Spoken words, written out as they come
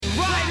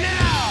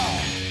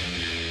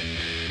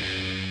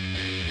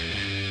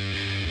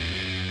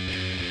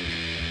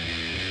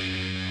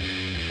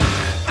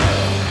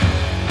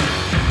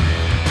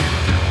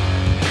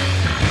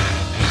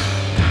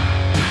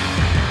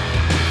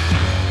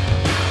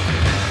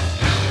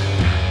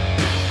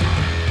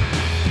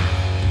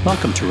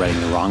Welcome to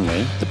Writing the Wrong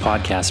Way, the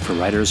podcast for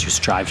writers who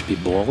strive to be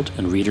bold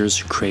and readers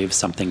who crave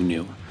something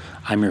new.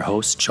 I'm your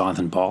host,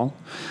 Jonathan Ball.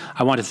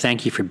 I want to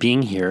thank you for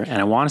being here,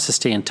 and I want us to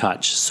stay in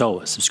touch.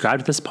 So subscribe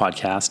to this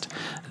podcast,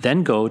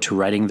 then go to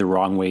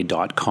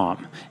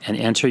writingthewrongway.com and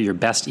enter your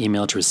best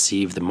email to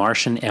receive the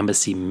Martian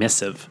Embassy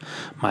Missive,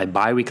 my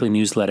bi-weekly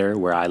newsletter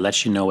where I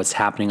let you know what's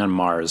happening on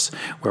Mars,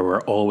 where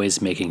we're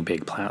always making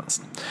big plans.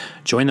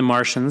 Join the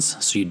Martians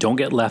so you don't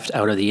get left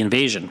out of the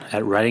invasion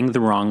at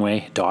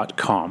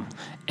writingthewrongway.com.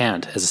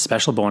 And as a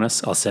special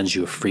bonus, I'll send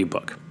you a free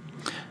book.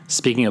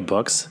 Speaking of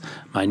books,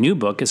 my new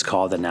book is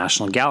called The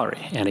National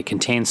Gallery, and it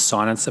contains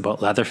sonnets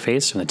about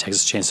Leatherface from the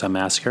Texas Chainsaw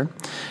Massacre,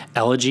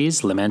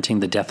 elegies lamenting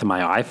the death of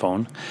my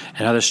iPhone,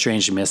 and other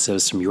strange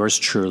missives from yours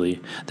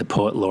truly, the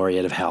Poet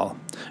Laureate of Hell.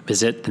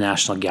 Visit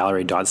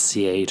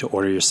thenationalgallery.ca to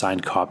order your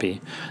signed copy.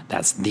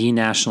 That's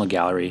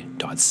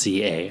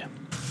thenationalgallery.ca.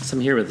 So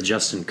I'm here with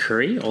Justin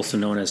Curry, also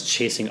known as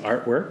Chasing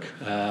Artwork,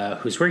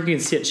 whose work you can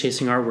see at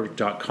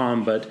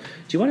chasingartwork.com. But do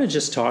you want to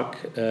just talk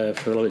for a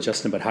little bit,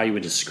 Justin, about how you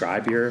would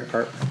describe your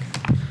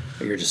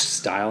artwork or your just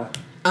style?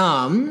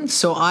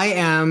 So I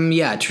am,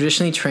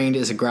 traditionally trained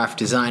as a graphic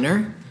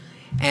designer,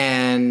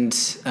 and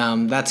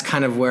that's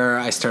kind of where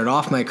I started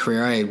off my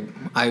career.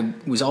 I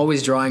was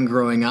always drawing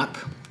growing up,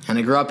 and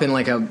I grew up in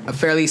like a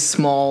fairly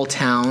small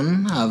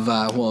town of,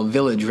 a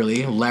village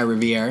really, La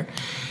Riviere,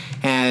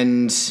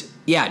 and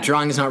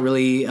drawing is not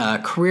really a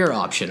career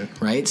option,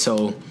 right?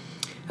 So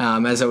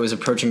as I was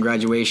approaching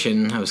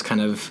graduation, I was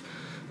kind of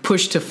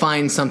pushed to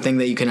find something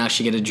that you can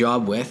actually get a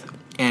job with,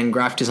 and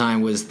graphic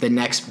design was the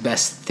next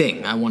best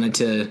thing. I wanted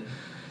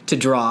to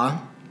draw.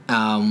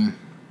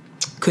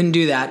 Couldn't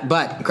do that,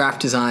 but graphic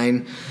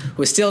design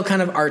was still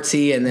kind of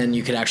artsy, and then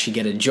you could actually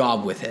get a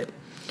job with it.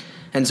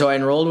 And so I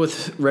enrolled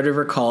with Red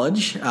River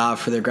College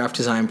for their graphic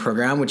design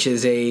program, which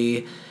is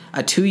a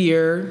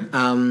 2-year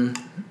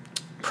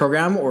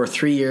program, or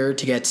 3-year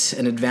to get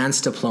an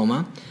advanced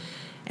diploma.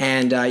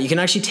 And you can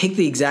actually take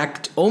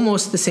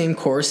almost the same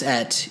course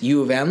at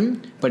U of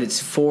M, but it's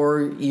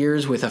 4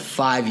 years with a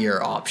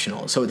 5-year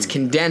optional. So it's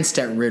condensed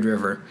at Red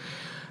River.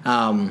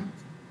 And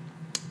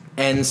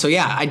so,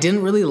 I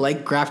didn't really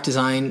like graphic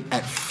design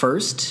at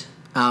first.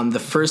 The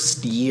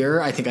first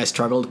year, I think I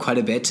struggled quite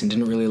a bit and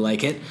didn't really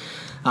like it.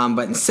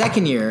 But in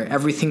second year,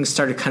 everything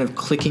started kind of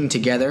clicking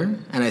together,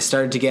 and I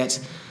started to get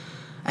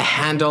a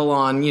handle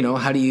on,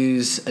 how to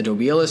use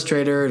Adobe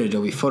Illustrator and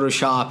Adobe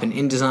Photoshop and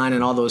InDesign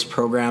and all those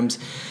programs.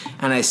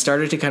 And I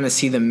started to kind of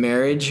see the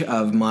marriage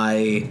of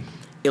my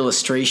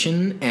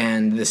illustration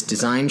and this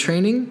design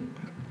training.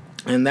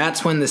 And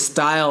that's when the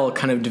style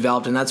kind of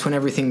developed, and that's when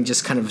everything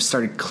just kind of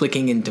started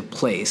clicking into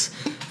place.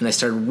 And I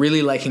started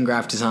really liking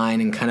graphic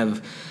design and kind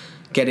of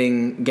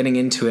getting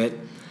into it.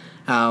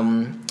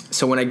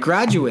 So when I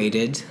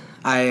graduated,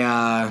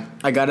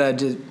 I got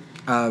a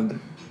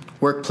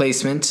work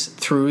placement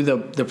through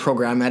the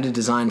program at a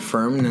design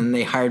firm, and then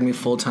they hired me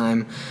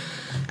full-time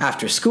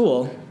after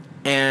school.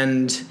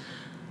 And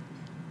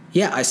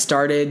I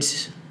started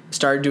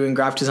doing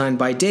graphic design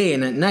by day,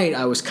 and at night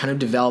I was kind of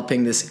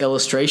developing this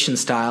illustration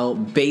style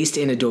based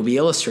in Adobe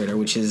Illustrator,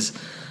 which is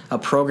a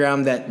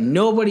program that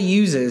nobody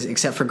uses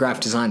except for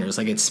graphic designers.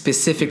 Like, it's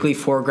specifically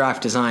for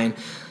graphic design.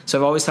 So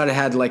I've always thought it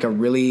had like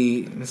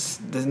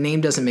the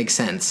name doesn't make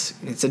sense.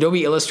 It's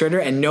Adobe Illustrator,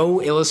 and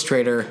no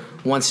illustrator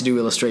wants to do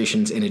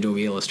illustrations in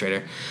Adobe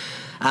Illustrator.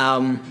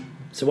 So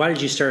why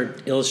did you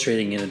start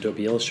illustrating in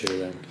Adobe Illustrator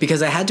then?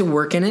 Because I had to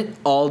work in it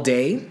all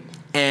day,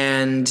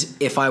 and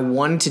if I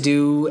wanted to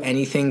do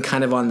anything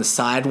kind of on the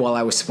side while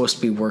I was supposed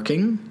to be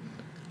working,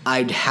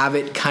 I'd have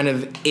it kind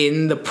of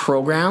in the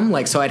program.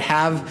 So I'd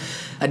have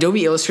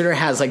Adobe Illustrator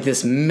has like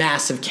this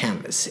massive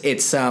canvas.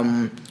 It's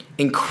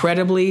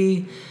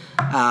incredibly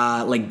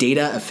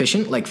data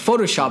efficient. Like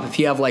Photoshop, if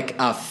you have like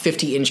a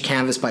 50-inch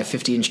canvas by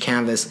 50-inch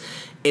canvas,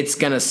 it's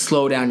gonna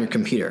slow down your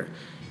computer.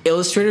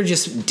 Illustrator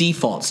just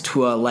defaults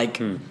to a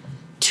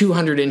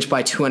 200-inch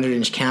by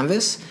 200-inch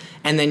canvas,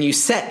 and then you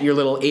set your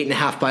little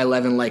 8.5 by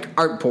 11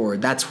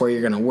 artboard. That's where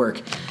you're gonna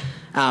work.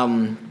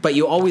 But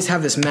you always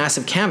have this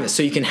massive canvas,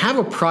 so you can have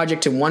a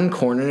project in one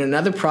corner and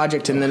another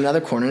project in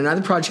another corner,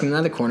 another project in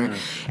another corner,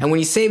 and when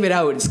you save it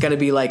out, it's going to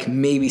be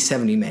maybe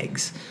 70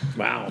 megs.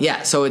 Wow.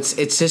 Yeah, so it's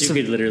just... You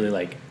could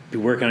literally be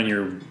working on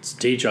your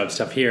day job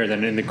stuff here,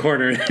 then in the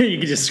corner you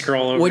could just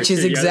scroll over. Which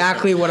is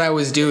exactly what I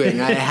was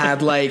doing. I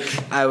had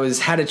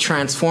had a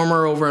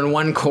transformer over in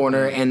one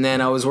corner, and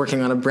then I was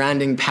working on a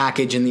branding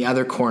package in the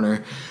other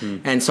corner,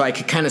 and so I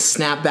could kind of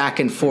snap back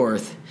and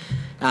forth.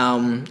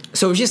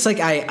 So it was just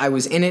I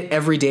was in it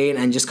every day, and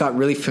I just got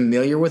really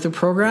familiar with the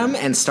program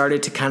and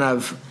started to kind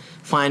of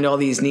find all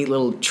these neat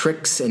little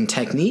tricks and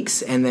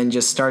techniques, and then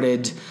just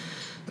started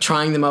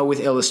trying them out with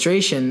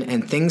illustration,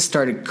 and things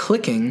started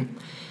clicking.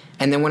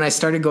 And then when I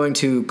started going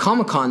to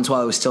Comic-Cons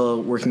while I was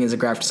still working as a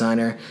graphic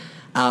designer,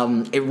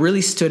 it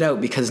really stood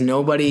out because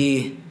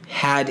nobody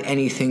had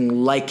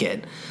anything like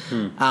it.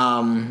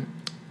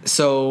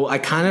 So I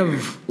kind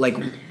of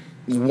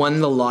won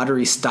the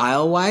lottery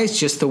style-wise,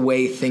 just the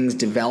way things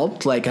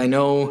developed. I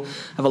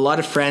have a lot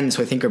of friends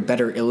who I think are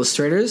better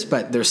illustrators,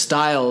 but their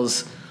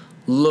styles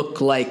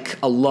look like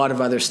a lot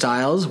of other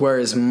styles,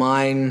 whereas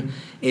mine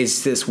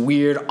is this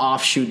weird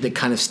offshoot that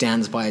kind of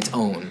stands by its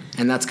own.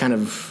 And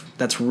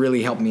that's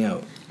really helped me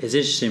out. It's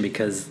interesting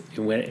because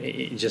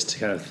just to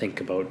kind of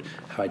think about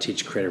how I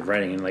teach creative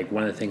writing, and like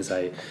one of the things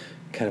I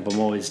kind of am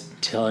always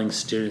telling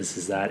students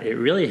is that it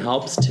really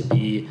helps to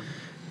be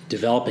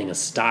developing a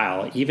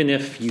style, even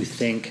if you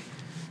think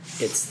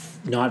it's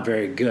not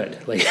very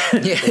good. Like,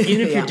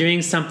 even if you're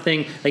doing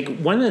something, like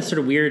one of the sort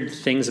of weird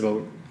things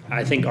about,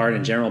 I think, art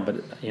in general, but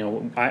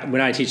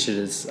when I teach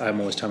it, I'm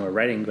always talking about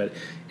writing, but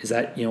is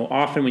that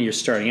often when you're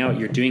starting out,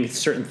 you're doing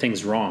certain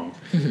things wrong,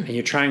 and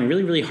you're trying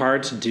really, really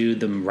hard to do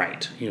them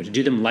right, to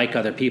do them like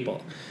other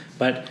people.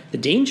 But the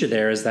danger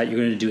there is that you're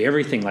going to do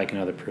everything like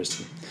another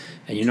person,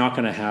 and you're not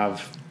going to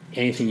have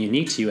anything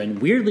unique to you.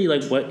 And weirdly,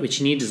 like what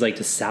you need is like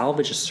to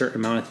salvage a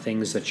certain amount of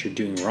things that you're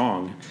doing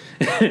wrong,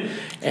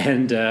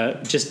 and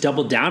just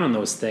double down on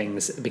those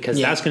things, because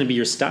that's going to be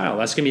your style.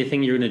 That's going to be the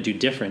thing you're going to do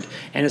different,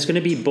 and it's going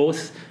to be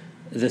both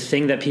the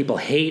thing that people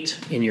hate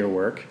in your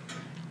work,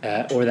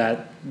 or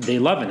that they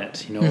love in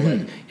it.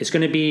 Like it's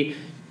going to be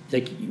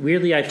like,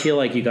 weirdly, I feel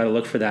like you got to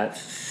look for that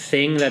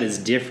thing that is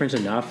different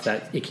enough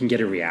that it can get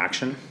a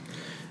reaction.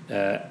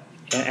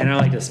 And I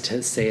like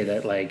to say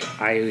that, like,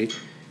 I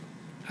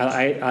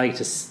like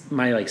to,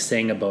 my like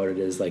saying about it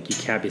is like, you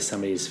can't be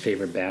somebody's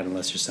favorite band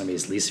unless you're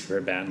somebody's least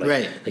favorite band. Like,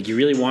 right. Like you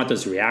really want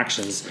those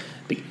reactions,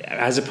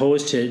 as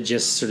opposed to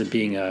just sort of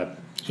being a.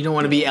 You don't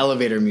want to be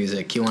elevator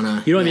music. You don't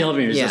want to be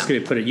elevator music. That's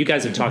going to put it. You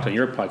guys have talked on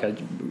your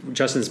podcast,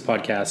 Justin's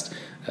podcast,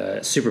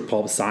 Super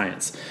Pulp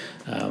Science.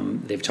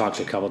 They've talked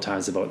a couple of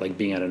times about like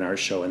being at an art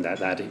show and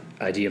that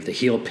idea of the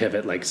heel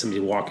pivot, like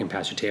somebody walking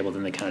past your table,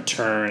 then they kind of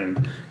turn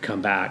and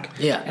come back.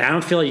 Yeah. And I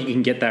don't feel like you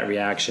can get that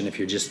reaction if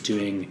you're just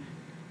doing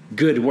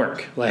good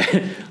work.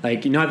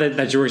 Like not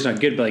that your work's not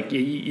good, but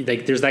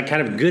like there's that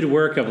kind of good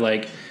work of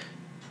like,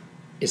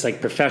 it's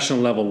like professional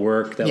level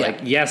work that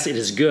like, yes, it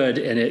is good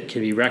and it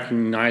can be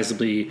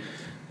recognizably,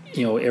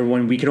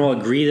 everyone, we can all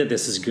agree that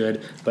this is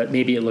good, but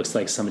maybe it looks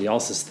like somebody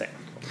else's thing.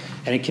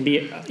 And it can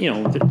be,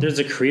 there's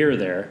a career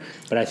there,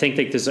 but I think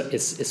like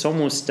it's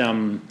almost,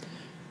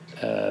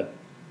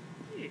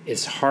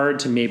 it's hard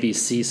to maybe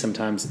see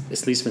sometimes,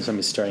 at least when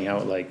somebody's starting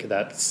out, like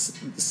that's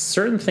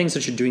certain things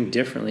that you're doing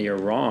differently or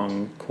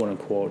wrong, quote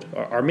unquote,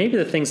 are maybe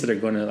the things that are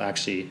going to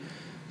actually,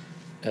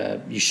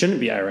 you shouldn't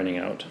be ironing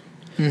out.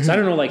 Mm-hmm. So I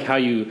don't know, like how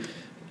you.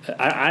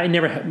 I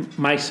never.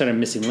 My sort of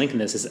missing link in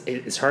this is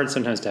it's hard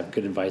sometimes to have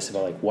good advice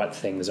about like what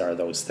things are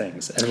those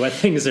things and what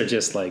things are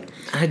just like.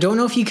 I don't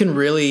know if you can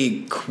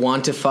really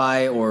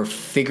quantify or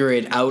figure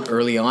it out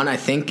early on. I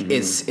think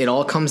it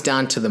all comes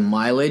down to the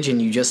mileage,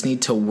 and you just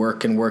need to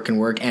work and work and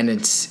work, and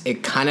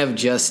it kind of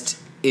just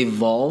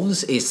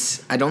evolves.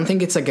 I don't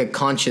think it's like a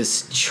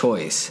conscious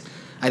choice.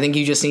 I think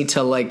you just need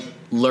to like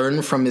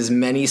learn from as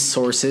many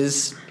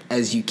sources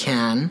as you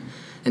can,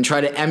 and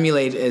try to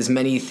emulate as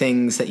many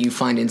things that you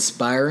find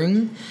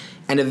inspiring,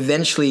 and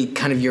eventually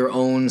kind of your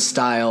own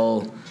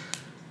style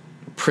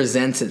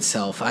presents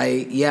itself.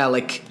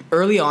 Like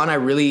early on, I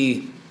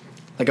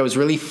was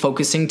really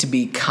focusing to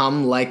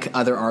become like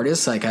other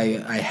artists. Like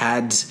I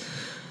had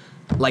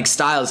like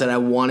styles that I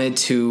wanted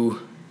to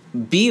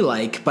be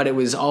like, but it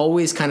was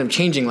always kind of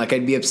changing. Like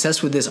I'd be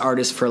obsessed with this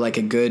artist for like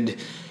a good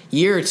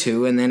year or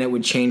two, and then it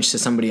would change to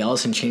somebody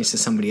else and change to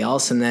somebody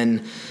else. And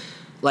then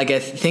like, I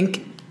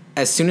think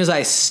as soon as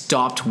I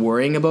stopped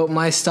worrying about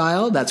my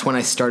style, that's when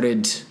I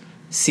started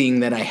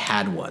seeing that I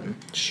had one.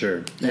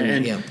 Sure.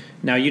 And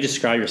now you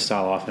describe your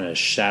style often as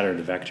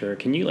shattered vector.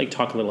 Can you like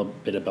talk a little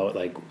bit about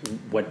like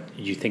what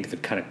you think the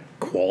kind of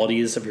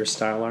qualities of your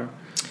style are?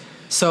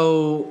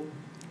 So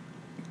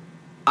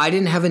I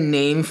didn't have a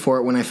name for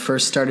it when I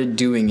first started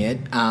doing it.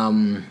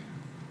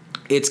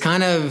 It's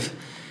kind of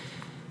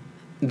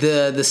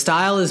the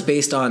style is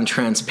based on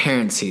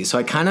transparency. So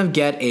I kind of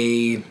get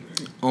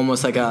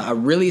almost like a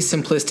really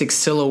simplistic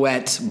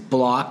silhouette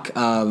block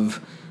of,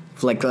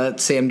 like,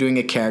 let's say I'm doing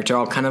a character.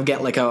 I'll kind of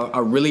get like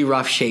a really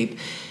rough shape,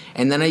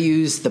 and then I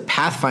use the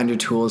Pathfinder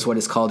tool, is what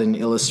it's called in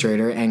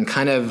Illustrator, and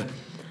kind of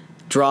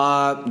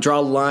draw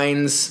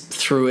lines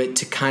through it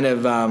to kind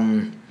of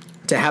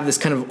to have this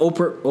kind of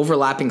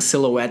overlapping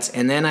silhouettes.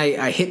 And then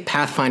I hit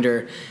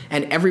Pathfinder,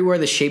 and everywhere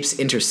the shapes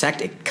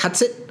intersect, it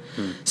cuts it.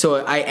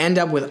 So I end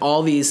up with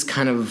all these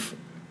kind of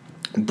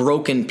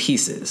broken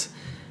pieces.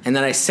 And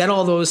then I set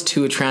all those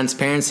to a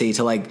transparency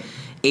to like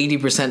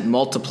 80%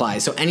 multiply.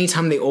 So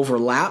anytime they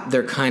overlap,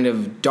 they're kind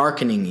of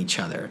darkening each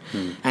other.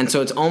 And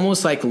so it's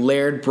almost like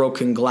layered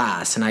broken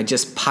glass. And I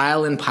just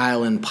pile and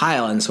pile and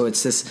pile. And so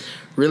it's this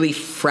really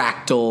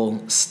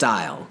fractal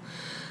style.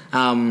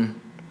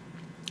 And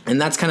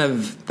that's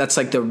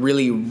like the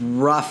really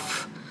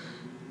rough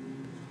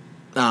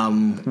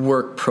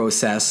work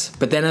process.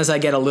 But then as I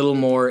get a little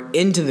more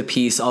into the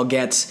piece,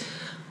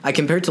 I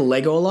compare it to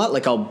Lego a lot.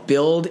 Like I'll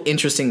build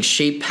interesting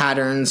shape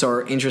patterns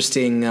or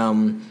interesting,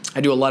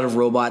 I do a lot of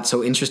robots,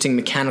 so interesting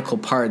mechanical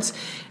parts.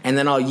 And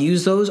then I'll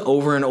use those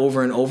over and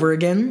over and over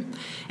again.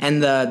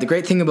 And the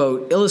great thing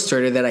about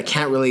Illustrator that I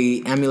can't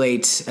really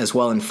emulate as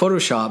well in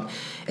Photoshop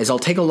is I'll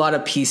take a lot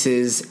of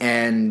pieces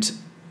and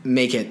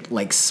make it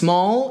like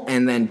small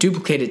and then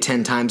duplicate it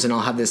 10 times, and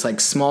I'll have this like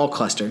small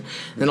cluster.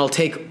 Then I'll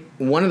take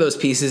one of those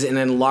pieces and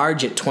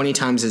enlarge it 20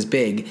 times as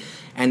big,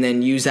 and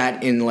then use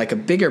that in like a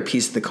bigger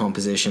piece of the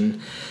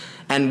composition.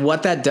 And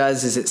what that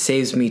does is it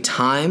saves me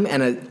time,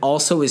 and it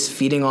also is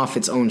feeding off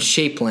its own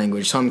shape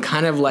language. So I'm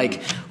kind of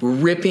like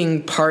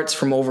ripping parts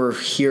from over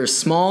here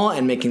small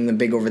and making them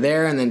big over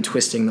there, and then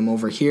twisting them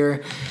over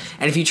here.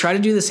 And if you try to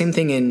do the same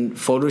thing in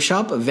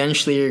Photoshop,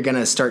 eventually you're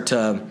going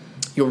to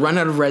you'll run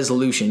out of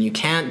resolution. You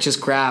can't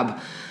just grab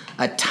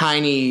a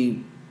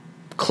tiny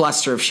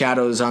cluster of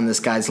shadows on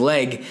this guy's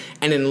leg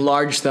and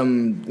enlarge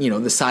them,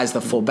 the size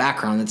of the full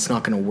background. It's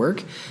not going to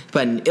work.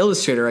 But in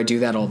Illustrator, I do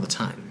that all the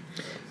time.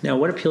 Now,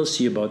 what appeals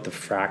to you about the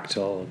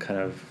fractal kind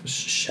of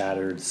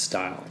shattered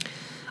style?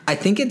 I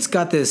think it's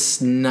got this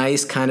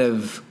nice kind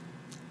of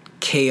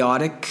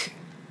chaotic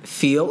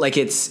feel. Like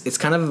it's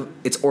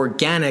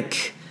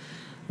organic,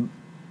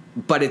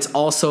 but it's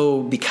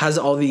also, because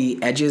all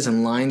the edges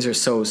and lines are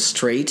so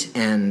straight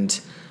and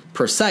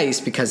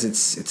precise, because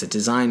it's a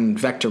design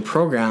vector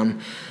program,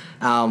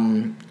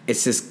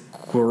 it's this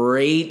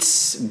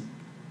great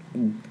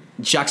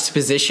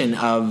juxtaposition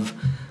of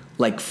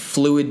like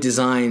fluid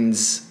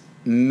designs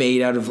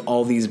made out of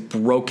all these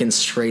broken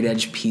straight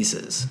edge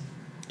pieces.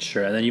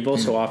 Sure, and then you've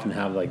also often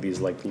have like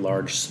these like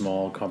large,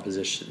 small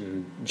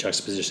composition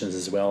juxtapositions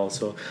as well.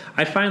 So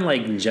I find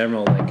like in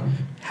general like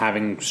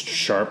having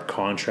sharp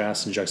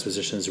contrast and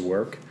juxtapositions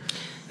work.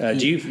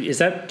 Do you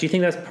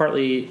think that's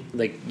partly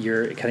like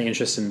your kind of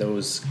interest in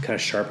those kind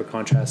of sharper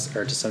contrasts,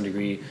 or to some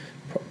degree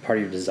part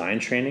of your design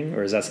training,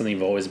 or is that something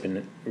you've always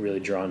been really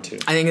drawn to?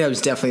 I think that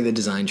was definitely the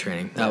design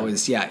training. That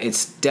was,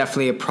 it's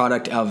definitely a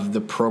product of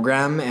the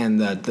program and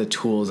the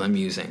tools I'm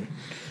using.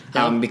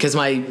 Because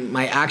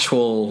my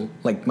actual,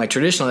 like my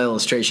traditional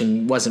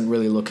illustration wasn't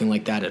really looking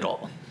like that at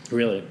all.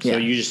 Really? So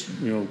you just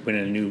went in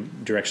a new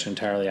direction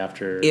entirely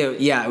after?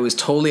 It was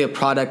totally a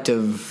product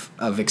of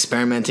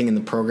experimenting in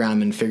the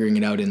program and figuring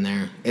it out in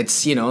there.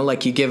 It's,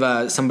 like you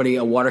give somebody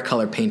a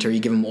watercolor painter, you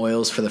give them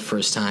oils for the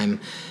first time,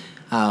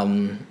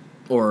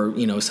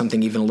 or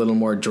something even a little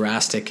more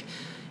drastic,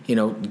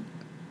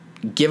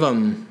 give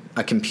them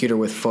a computer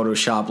with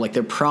Photoshop. Like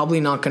they're probably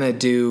not going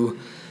to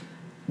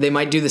they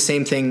might do the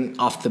same thing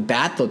off the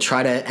bat. They'll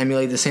try to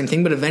emulate the same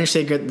thing, but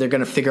eventually they're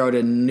going to figure out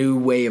a new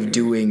way of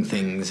doing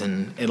things,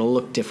 and it'll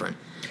look different.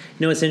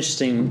 It's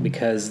interesting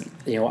because,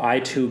 I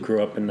too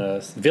grew up in a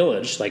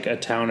village, like a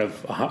town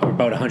of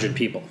about 100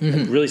 people,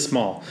 like really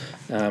small.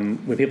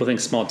 When people think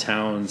small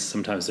towns,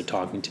 sometimes they're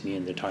talking to me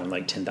and they're talking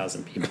like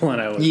 10,000 people,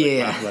 and I was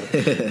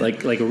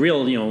like a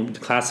real,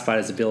 classified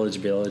as a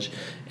village.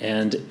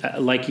 And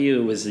like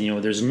you, it was,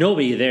 there's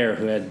nobody there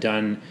who had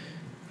done,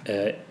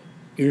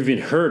 even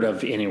heard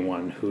of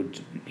anyone who,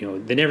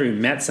 they never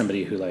even met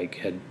somebody who like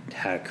had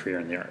a career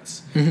in the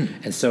arts.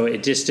 And so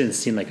it just didn't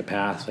seem like a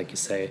path, like you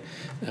say,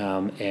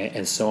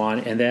 and so on.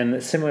 And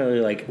then similarly,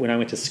 like when I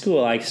went to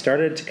school, I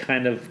started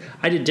to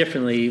I did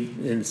differently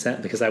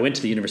because I went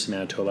to the University of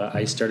Manitoba.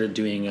 I started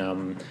doing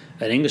an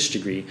English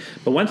degree.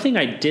 But one thing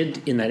I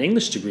did in that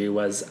English degree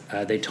was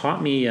they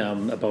taught me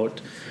about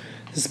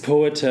this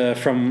poet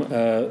from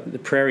the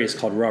prairies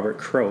called Robert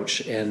Crouch,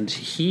 and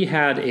he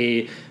had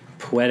a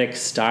poetic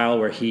style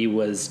where he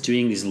was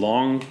doing these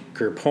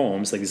longer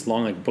poems, like these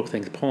long, like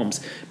book-length poems,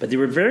 but they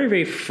were very,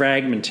 very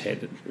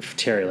fragmented.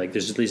 Like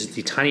there's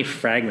these tiny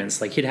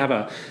fragments. Like he'd have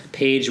a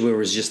page where it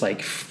was just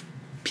like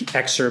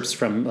excerpts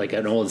from like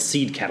an old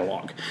seed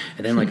catalog,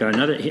 and then like on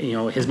another,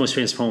 his most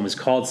famous poem is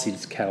called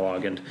Seed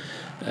Catalog, and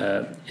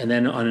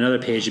then on another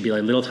page it'd be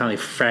like little tiny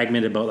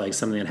fragment about like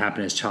something that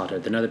happened in his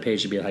childhood. Another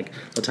page would be like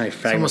little tiny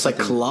fragments. It's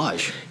almost like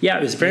collage. Yeah,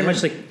 it was very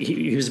much like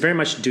he was very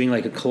much doing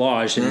like a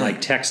collage in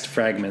like text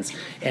fragments,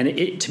 and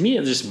to me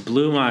it just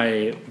blew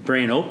my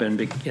brain open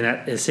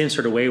in the same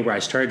sort of way where I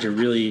started to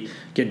really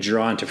get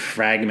drawn to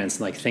fragments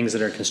and like things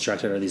that are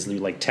constructed are these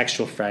like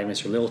textual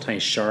fragments or little tiny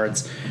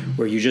shards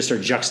where you just are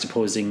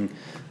juxtaposing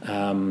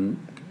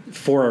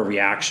for a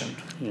reaction.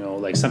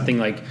 Like something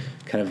like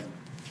kind of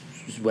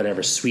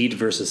whatever, sweet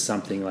versus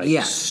something like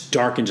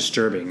stark and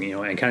disturbing,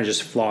 and kind of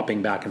just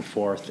flopping back and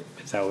forth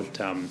without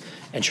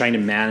and trying to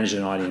manage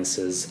an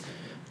audience's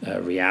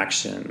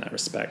reaction in that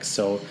respect.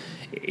 So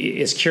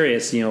it's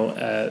curious,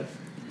 but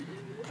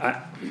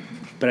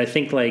I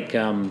think like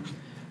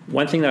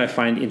one thing that I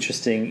find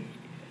interesting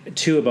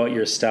too about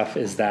your stuff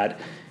is that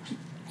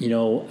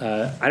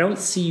I don't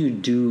see you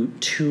do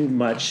too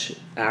much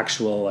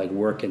actual like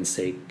work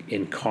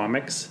in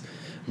comics,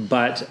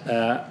 but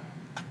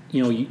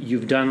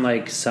you've done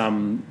like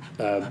some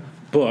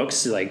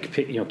books, like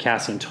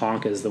Cassie and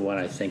Tonka is the one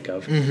I think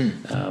of,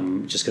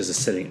 just because it's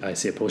sitting. I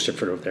see a poster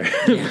for it over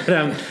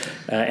there,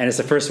 and it's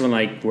the first one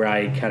like where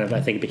I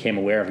think became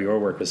aware of your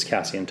work was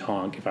Cassie and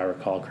Tonk, if I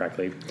recall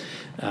correctly.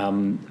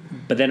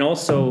 But then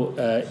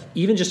also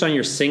even just on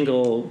your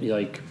single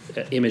like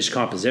image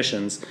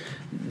compositions,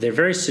 they're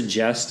very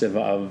suggestive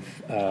of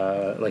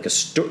like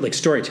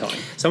storytelling.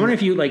 So I wonder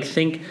if you like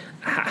think,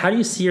 how do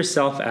you see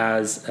yourself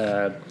as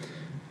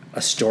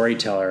a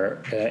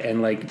storyteller,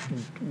 and like,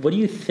 what do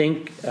you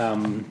think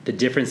the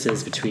difference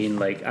is between,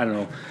 like, I don't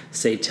know,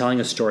 say telling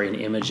a story in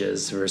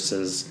images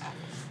versus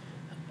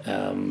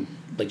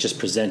like just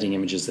presenting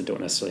images that don't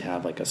necessarily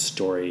have like a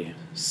story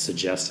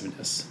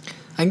suggestiveness?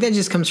 I think that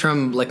just comes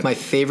from like my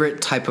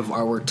favorite type of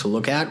artwork to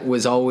look at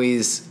was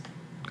always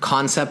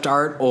concept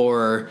art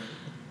or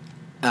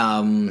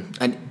an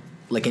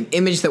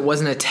image that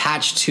wasn't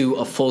attached to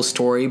a full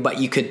story, but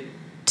you could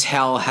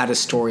tell had a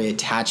story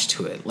attached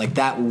to it. Like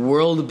that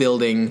world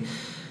building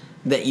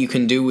that you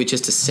can do with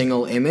just a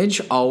single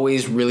image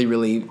always really,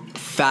 really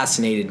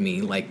fascinated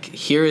me. Like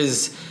here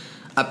is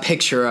a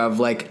picture of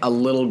like a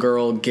little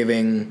girl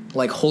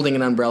holding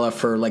an umbrella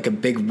for like a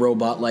big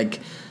robot. Like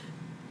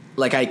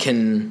I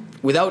can,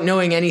 without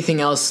knowing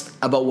anything else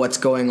about what's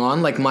going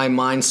on, like my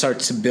mind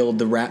starts to build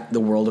the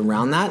world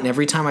around that. And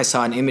every time I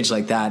saw an image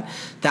like that,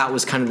 that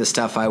was kind of the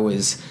stuff I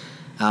was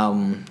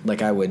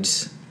I would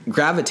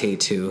gravitate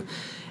to.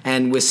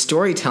 And with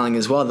storytelling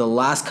as well, the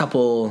last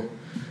couple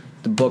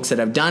the books that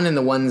I've done and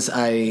the ones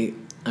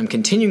I'm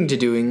continuing to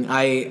doing,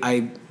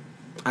 I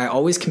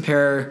always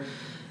compare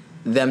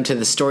them to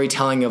the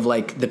storytelling of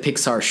like the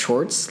Pixar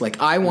shorts. Like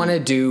I want to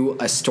do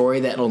a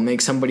story that'll make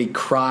somebody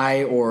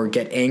cry or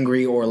get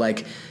angry or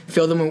like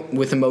fill them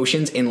with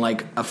emotions in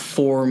like a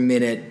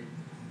 4-minute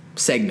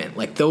segment.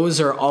 Like those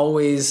are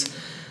always,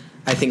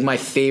 I think, my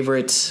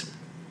favorite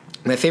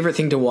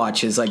thing to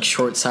watch is like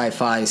short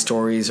sci-fi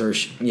stories or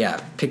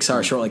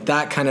Pixar short, like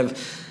that kind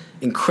of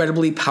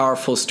incredibly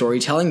powerful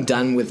storytelling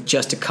done with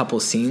just a couple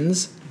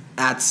scenes.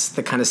 That's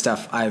the kind of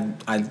stuff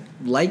I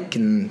like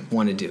and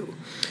want to do.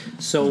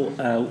 So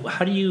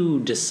how do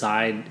you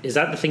decide, is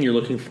that the thing you're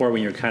looking for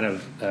when you're kind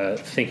of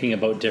thinking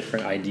about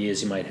different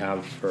ideas you might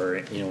have for,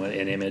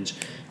 an image,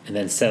 and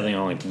then settling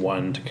on like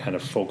one to kind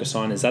of focus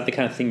on? Is that the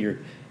kind of thing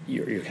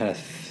you're kind of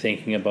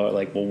thinking about,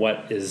 like, well,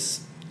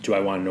 do I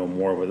want to know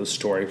more about the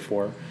story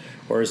for?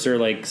 Or is there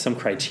like some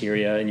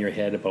criteria in your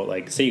head about,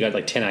 like, say you got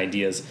like 10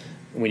 ideas,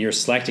 when you're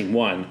selecting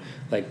one,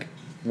 like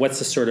what's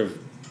the sort of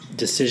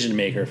decision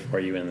maker for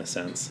you in the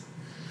sense?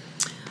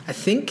 I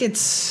think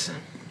it's,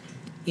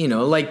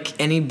 like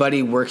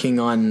anybody working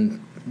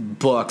on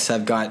books,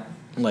 I've got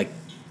like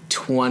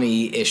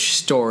 20-ish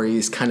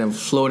stories kind of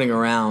floating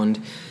around,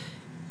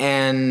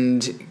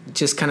 and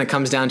just kind of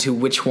comes down to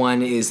which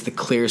one is the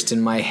clearest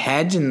in my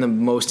head and the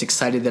most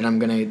excited that I'm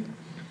going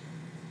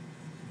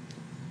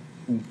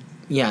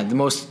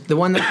to, the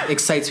one that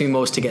excites me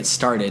most to get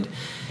started.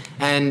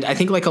 And I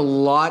think like a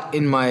lot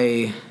in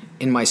my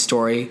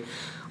story,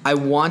 I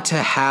want to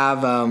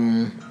have,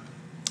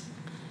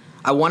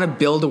 I want to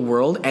build a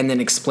world and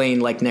then explain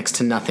like next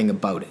to nothing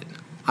about it.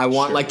 I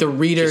want like the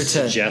reader just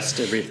to suggest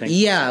everything.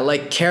 Yeah,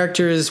 like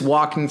characters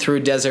walking through a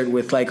desert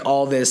with like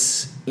all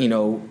this,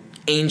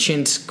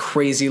 ancient,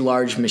 crazy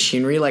large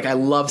machinery. Like I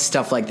love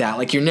stuff like that.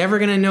 Like you're never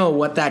going to know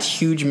what that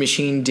huge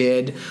machine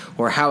did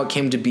or how it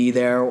came to be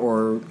there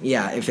or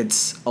if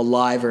it's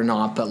alive or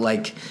not, but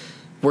like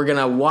we're going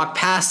to walk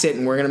past it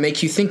and we're going to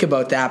make you think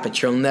about that,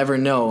 but you'll never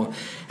know.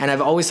 And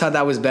I've always thought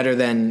that was better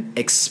than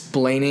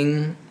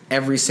explaining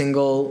every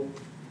single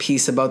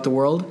piece about the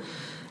world.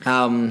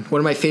 One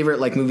of my favorite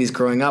like movies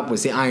growing up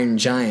was The Iron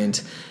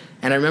Giant.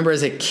 And I remember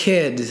as a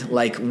kid,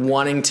 like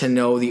wanting to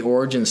know the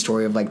origin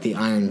story of like the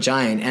Iron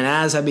Giant. And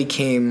as I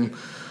became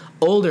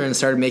older and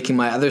started making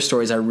my other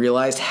stories, I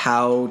realized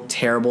how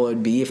terrible it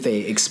would be if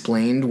they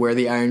explained where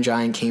the Iron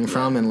Giant came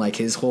from and like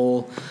his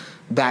whole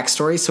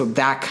backstory. So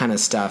that kind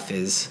of stuff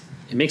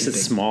it makes it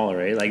smaller,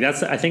 right? Like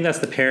I think that's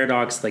the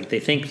paradox. Like they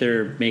think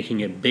they're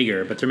making it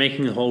bigger, but they're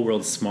making the whole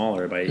world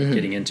smaller by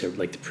getting into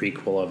like the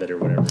prequel of it or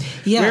whatever.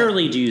 Yeah.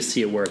 Rarely do you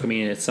see it work. I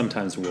mean, it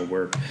sometimes will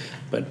work,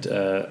 but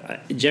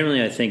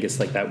generally I think it's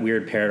like that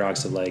weird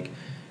paradox of like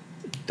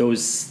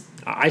those.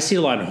 I see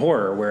a lot in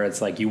horror where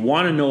it's like you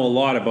want to know a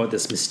lot about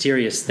this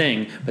mysterious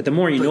thing, but the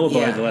more you know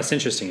about it, the less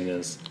interesting it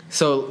is.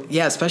 So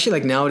especially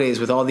like nowadays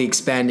with all the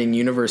expanding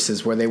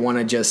universes where they want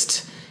to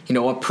just,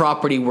 a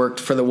property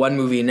worked for the one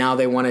movie, and now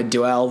they want to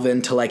delve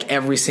into like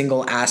every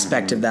single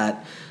aspect of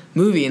that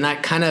movie, and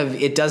that kind of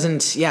it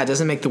doesn't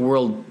make the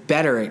world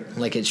better.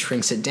 It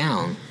shrinks it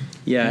down.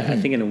 Yeah, I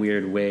think in a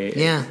weird way.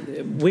 Yeah.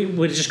 We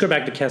just go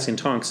back to Cassian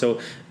Tonk. So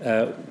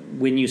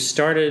when you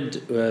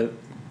started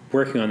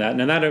working on that,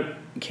 now that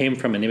came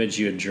from an image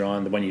you had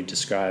drawn, the one you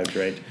described,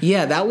 right?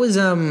 Yeah, that was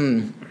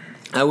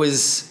I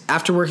was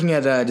after working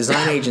at a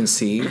design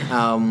agency.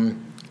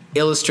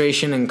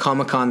 Illustration and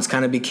Comic-Cons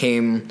kind of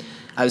became.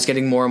 I was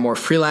getting more and more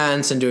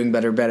freelance and doing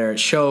better at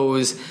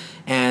shows,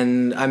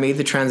 and I made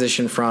the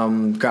transition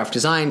from graphic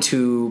design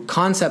to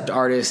concept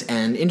artist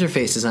and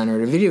interface designer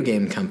at a video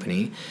game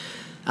company.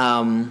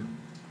 And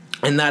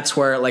that's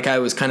where like I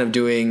was kind of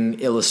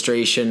doing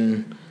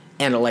illustration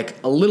and a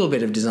little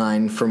bit of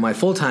design for my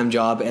full-time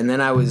job, and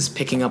then I was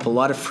picking up a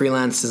lot of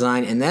freelance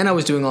design, and then I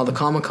was doing all the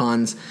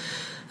Comic-Cons.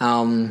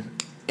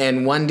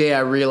 And one day I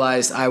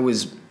realized I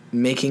was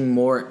making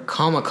more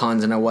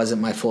Comic-Cons than I was at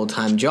my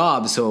full-time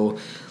job, so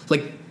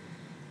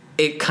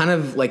it kind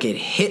of it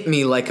hit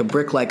me like a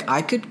brick, like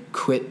I could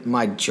quit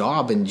my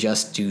job and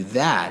just do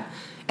that.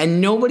 and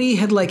nobody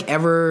had like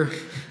ever.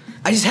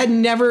 I just had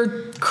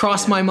never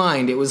crossed my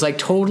mind. It was like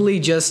totally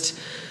just.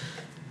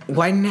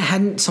 Why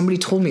hadn't somebody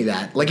told me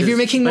that? Like, if you're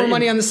making more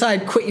money on the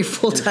side, quit your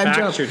full-time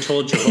job. You're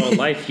told your whole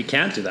life you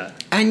can't do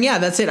that. And yeah,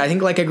 that's it. I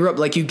think like I grew up,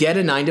 like you get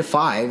a 9 to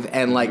 5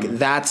 and like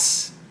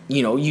that's,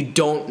 you know, you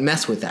don't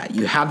mess with that.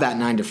 You have that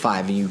 9 to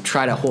 5 and you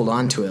try to hold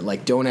on to it.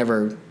 Like, don't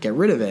ever get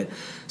rid of it.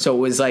 So it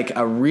was like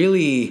a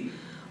really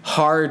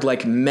hard,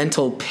 like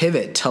mental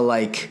pivot to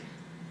like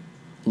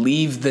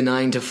leave the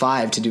 9 to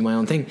 5 to do my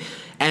own thing.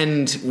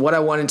 And what I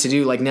wanted to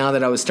do, like now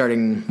that I was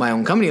starting my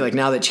own company, like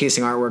now that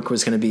Chasing Artwork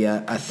was going to be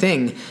a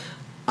thing,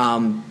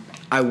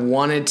 I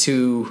wanted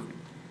to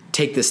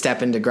take the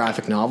step into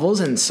graphic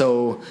novels. And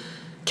so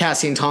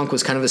Cassie and Tonk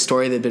was kind of a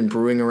story that had been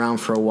brewing around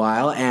for a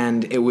while.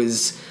 And it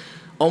was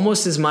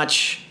almost as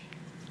much,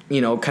 you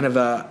know, kind of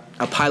a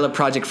pilot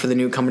project for the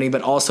new company,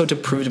 but also to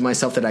prove to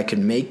myself that I could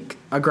make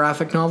a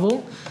graphic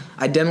novel.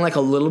 I'd done like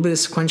a little bit of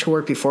sequential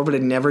work before, but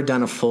I'd never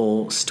done a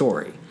full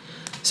story.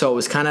 So it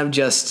was kind of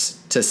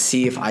just to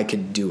see if I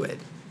could do it.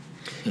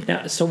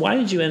 Yeah. So why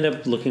did you end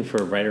up looking for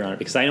a writer on it?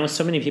 Because I know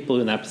so many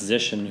people in that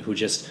position who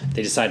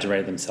they decide to write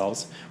it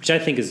themselves, which I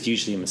think is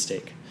usually a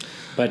mistake.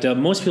 But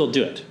most people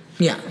do it.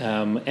 Yeah.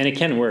 And it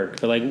can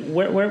work. But like,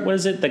 what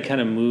is it that kind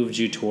of moved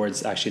you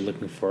towards actually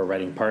looking for a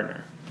writing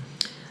partner?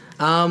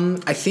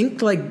 I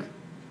think like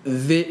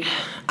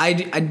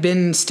I'd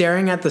been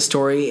staring at the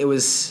story. It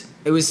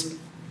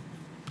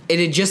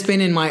had just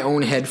been in my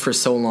own head for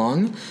so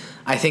long.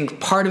 I think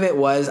part of it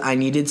was I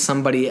needed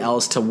somebody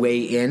else to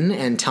weigh in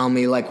and tell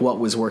me like what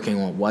was working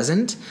and what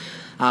wasn't.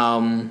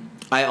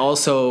 I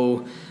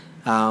also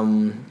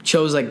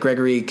chose like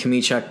Gregory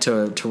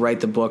Kamichuk to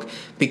write the book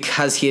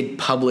because he had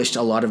published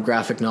a lot of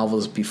graphic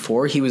novels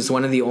before. He was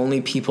one of the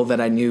only people that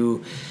I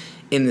knew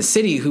in the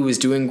city who was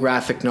doing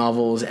graphic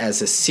novels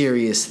as a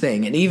serious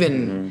thing. And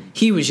even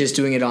he was just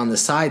doing it on the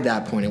side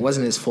at that point. It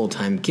wasn't his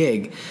full-time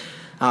gig.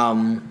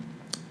 So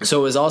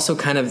it was also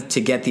kind of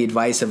to get the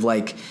advice of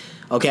like,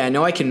 okay, I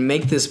know I can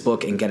make this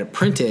book and get it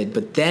printed,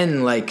 but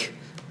then like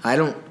I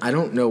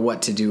don't know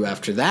what to do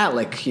after that,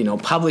 like, you know,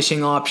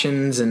 publishing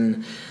options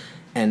and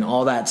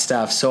all that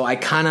stuff. So I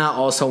kind of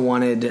also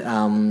wanted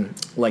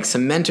like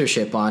some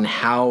mentorship on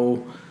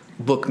how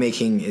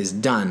bookmaking is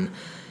done.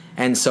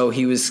 And so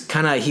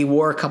he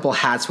wore a couple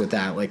hats with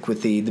that, like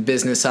with the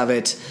business of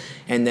it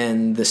and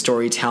then the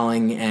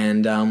storytelling.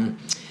 And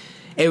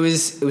it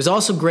was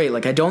also great.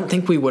 Like, I don't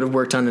think we would have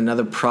worked on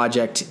another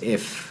project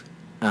if,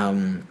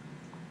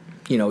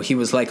 you know, he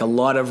was like a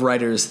lot of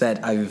writers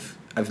that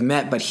I've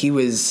met, but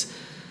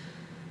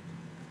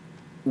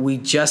we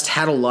just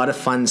had a lot of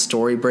fun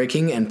story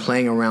breaking and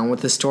playing around with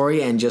the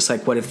story and just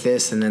like, what if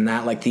this and then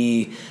that, like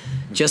the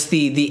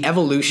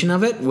evolution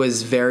of it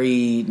was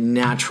very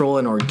natural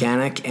and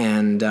organic.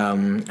 And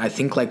I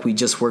think like we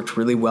just worked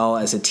really well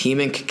as a team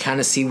and could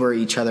kind of see where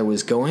each other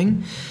was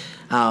going.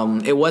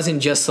 It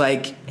wasn't just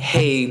like,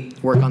 hey,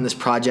 work on this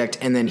project,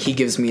 and then he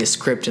gives me a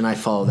script and I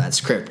follow that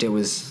script. It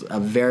was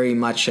very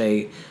much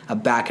a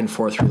back and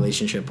forth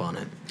relationship on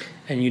it.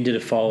 And you did a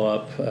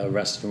follow-up,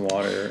 Rest in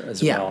Water,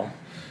 as well.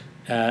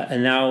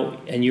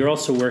 And you're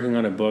also working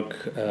on a book.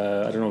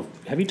 I don't know.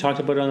 Have you talked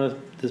about it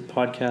on this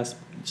podcast,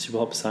 Super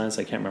Help Science?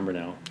 I can't remember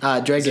now.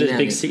 Dragon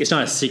Nanny. It's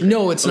not a secret.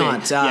 No, it's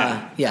not.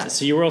 Yeah.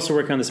 So you were also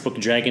working on this book,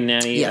 Dragon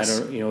Nanny. Yes.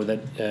 I don't, you know, that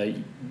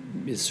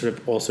is sort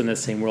of also in that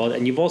same world.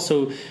 And you've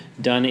also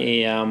done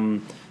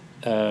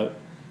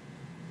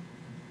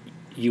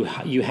you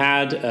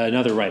had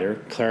another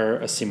writer,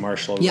 Claire C.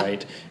 Marshall,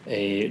 write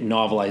a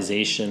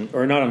novelization,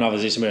 or not a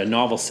novelization, but a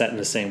novel set in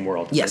the same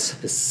world. Yes.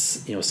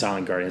 This, you know,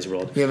 Silent Guardians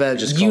world. We have a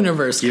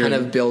universe kind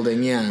of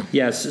building, yeah.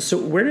 Yes. So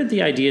where did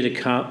the idea to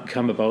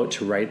come about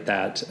to write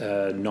that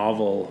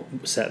novel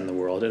set in the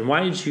world? And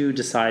why did you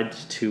decide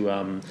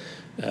to,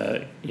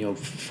 you know,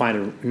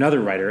 find another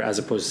writer as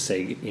opposed to,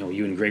 say, you know,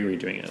 you and Gregory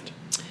doing it?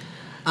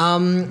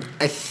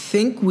 I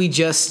think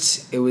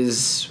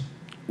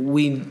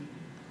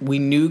we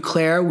knew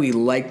Claire. We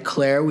liked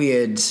Claire. We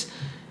had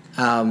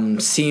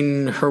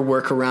seen her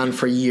work around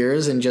for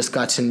years and just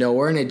got to know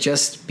her, and it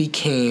just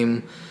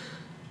became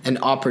an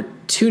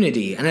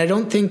opportunity. And I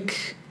don't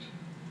think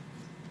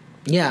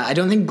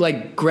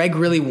like Greg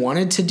really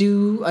wanted to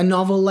do a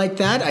novel like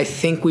that. I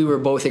think we were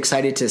both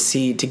excited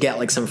to get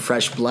like some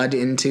fresh blood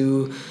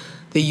into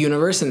the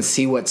universe and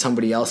see what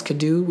somebody else could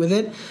do with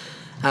it.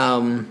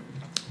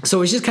 So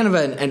it was just kind of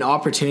an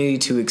opportunity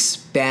to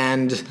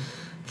expand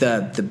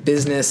the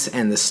business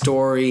and the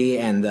story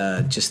and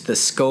just the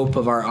scope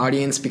of our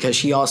audience, because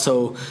she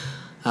also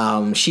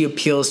she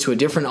appeals to a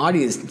different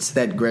audience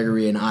that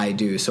Gregory and I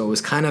do. So it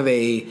was kind of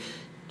a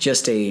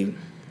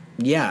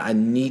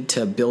need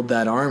to build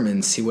that arm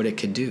and see what it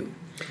could do.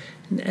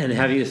 And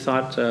have you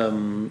thought? I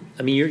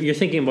mean, you're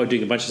thinking about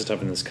doing a bunch of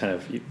stuff in this kind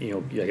of, you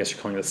know, I guess you're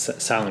calling it the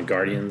Silent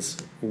Guardians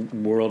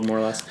world, more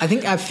or less. I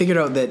think I've figured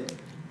out that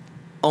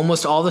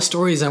almost all the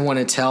stories I want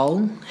to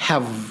tell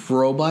have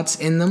robots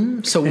in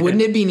them. So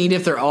wouldn't it be neat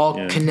if they're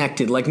all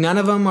connected? Like none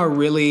of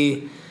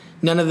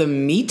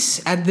them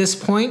meet at this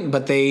point,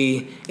 but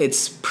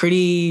it's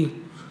pretty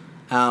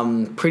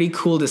Pretty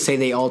cool to say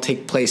they all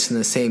take place in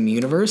the same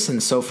universe,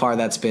 and so far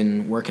that's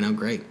been working out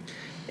great.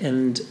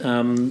 And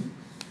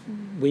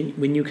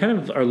when you kind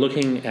of are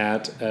looking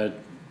at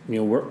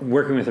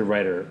working with a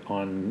writer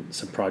on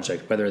some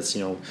project, whether it's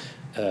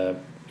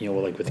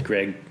like with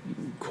Greg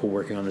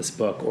co-working on this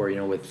book, or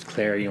with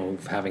Claire,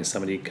 having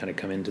somebody kind of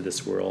come into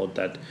this world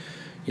that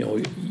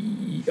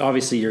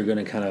obviously you're going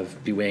to kind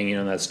of be weighing in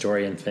on that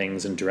story and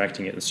things and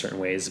directing it in certain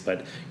ways,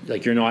 but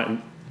like you're not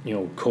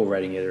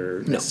co-writing it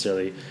or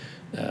necessarily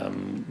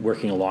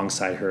working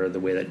alongside her the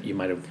way that you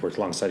might have worked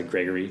alongside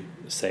Gregory,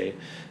 say.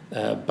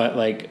 But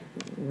like,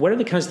 what are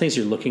the kinds of things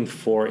you're looking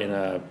for in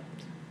a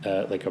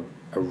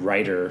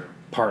writer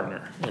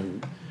partner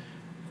in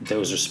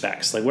those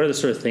respects? Like, what are the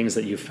sort of things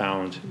that you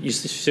found?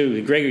 So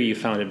with Gregory, you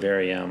found it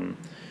very. It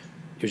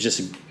was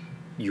just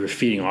you were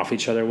feeding off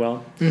each other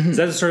well. Mm-hmm. Is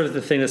that the sort of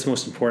the thing that's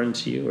most important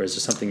to you, or is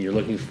there something you're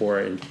looking for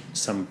in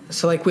some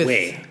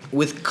way?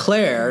 With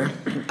Claire,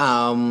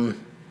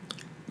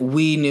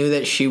 we knew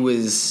that she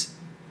was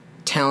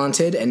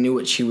talented and knew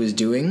what she was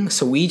doing,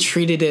 so we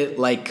treated it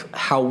like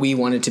how we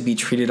wanted to be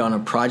treated on a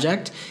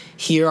project.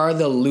 Here are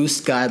the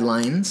loose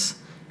guidelines.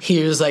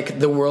 Here's like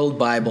the World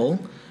Bible.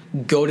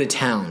 Go to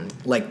town.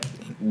 Like,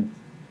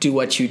 do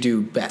what you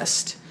do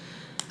best.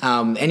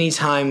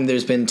 Anytime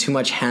there's been too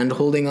much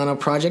hand-holding on a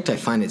project, I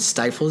find it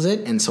stifles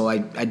it, and so I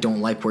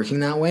don't like working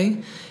that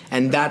way.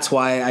 And that's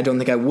why I don't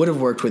think I would have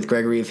worked with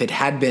Gregory if it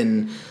had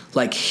been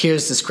like,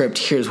 here's the script,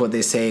 here's what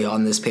they say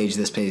on this page.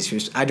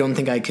 I don't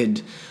think I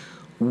could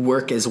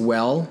work as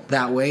well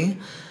that way.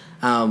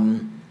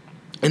 And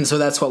so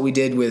that's what we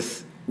did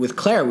with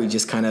Claire. We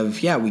just kind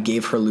of, we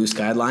gave her loose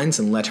guidelines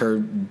and let her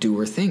do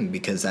her thing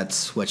because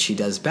that's what she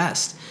does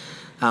best.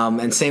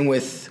 And same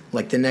with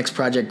like the next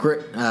project,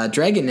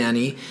 Dragon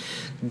Nanny.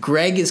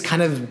 Greg has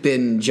kind of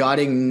been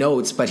jotting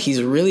notes, but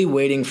he's really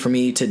waiting for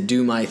me to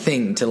do my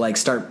thing, to like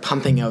start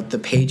pumping out the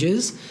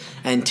pages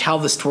and tell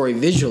the story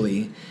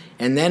visually.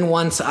 And then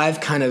once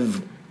I've kind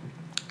of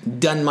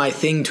done my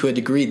thing to a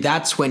degree,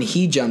 that's when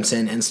he jumps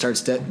in and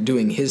starts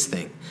doing his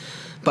thing.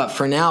 But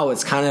for now,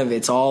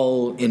 it's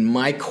all in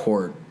my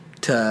court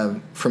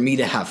for me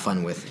to have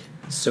fun with.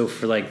 So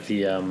for like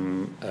the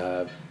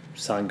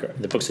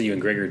books that you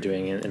and Greg are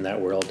doing in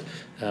that world,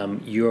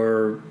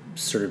 you're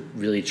sort of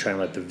really trying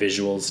to let the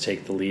visuals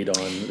take the lead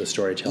on the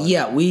storytelling.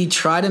 Yeah, we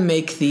try to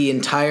make the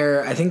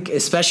entire, I think,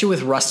 especially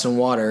with Rust and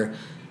Water,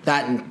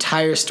 that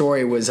entire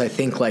story was, I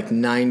think, like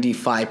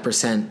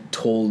 95%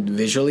 told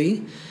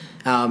visually.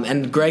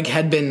 And Greg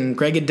had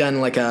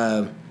done like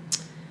a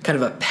kind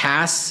of a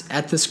pass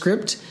at the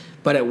script,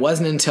 but it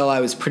wasn't until I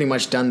was pretty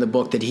much done the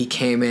book that he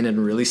came in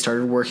and really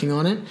started working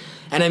on it.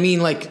 And I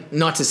mean, like,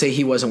 not to say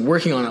he wasn't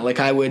working on it. Like,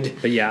 I would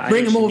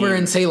bring him over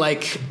and say,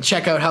 like,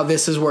 check out how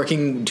this is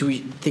working. Do we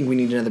think we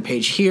need another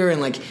page here?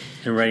 And like,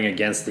 and writing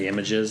against the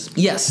images.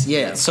 Yes,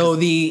 yeah. So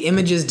the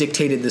images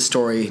dictated the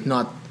story,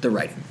 not the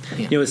writing.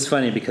 Yeah. It's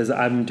funny because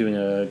I'm doing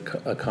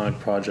a comic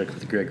project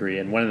with Gregory,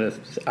 and one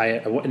of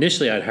the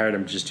initially I'd hired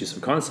him to just do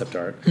some concept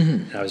art.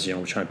 Mm-hmm. And I was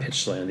trying to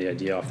pitch the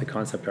idea off the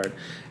concept art,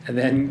 and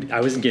then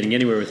I wasn't getting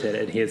anywhere with it,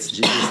 and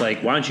he's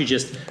like, why don't you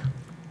just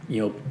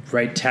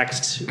write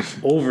text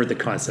over the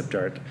concept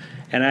art?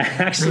 And I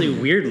actually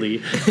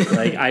weirdly,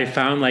 I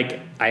found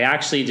I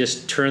actually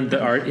just turned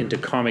the art into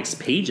comics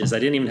pages. I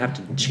didn't even have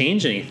to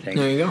change anything.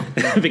 There you go.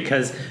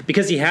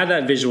 because he had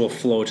that visual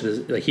flow to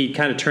this. Like, he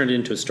kind of turned it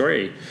into a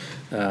story,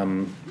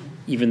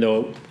 even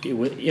though it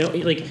was,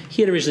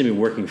 he had originally been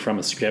working from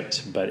a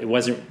script, but it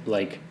wasn't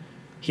like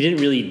he didn't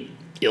really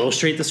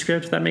illustrate the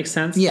script. If that makes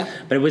sense. Yeah.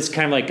 But it was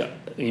kind of like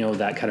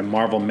that kind of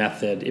Marvel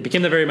method. It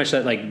became very much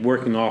that like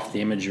working off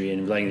the imagery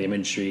and letting the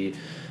imagery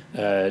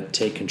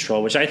take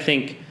control, which I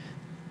think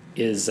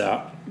is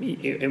for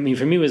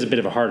me it was a bit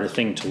of a harder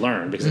thing to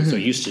learn because I'm so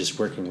used to just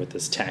working with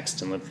this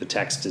text, and the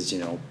text is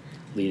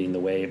leading the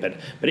way, but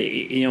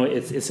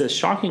it's a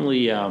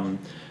shockingly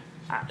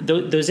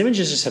those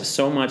images just have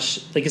so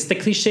much, like, it's the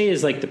cliche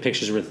is like the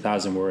picture's worth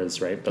 1,000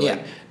 words, right?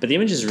 But but the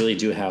images really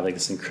do have like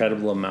this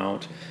incredible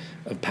amount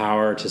of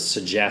power to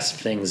suggest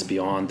things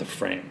beyond the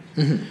frame.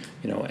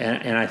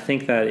 And I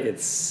think that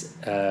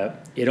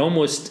it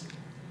almost,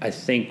 I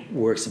think,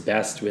 works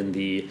best when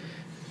the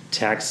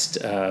text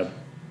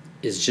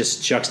is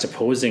just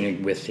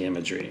juxtaposing with the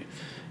imagery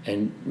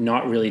and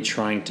not really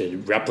trying to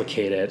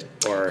replicate it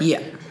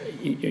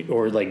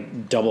or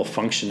like double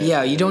function it.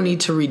 Yeah, you don't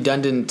need to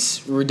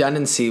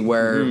redundancy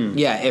where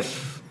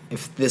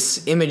if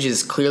this image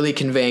is clearly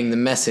conveying the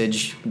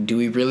message, do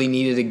we really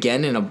need it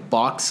again in a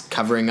box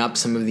covering up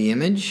some of the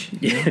image?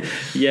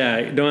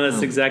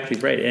 That's exactly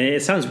right. And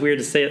it sounds weird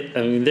to say it.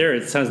 I mean,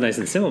 it sounds nice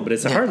and simple, but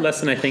it's a hard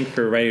lesson, I think,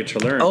 for a writer to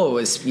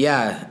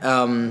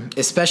learn.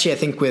 Especially I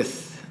think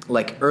with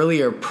like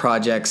earlier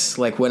projects,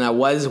 like when I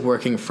was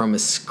working from a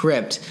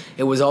script,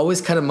 it was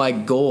always kind of my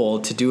goal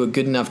to do a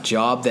good enough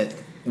job that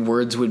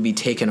words would be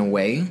taken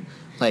away,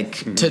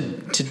 like to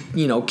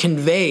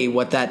convey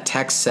what that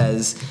text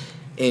says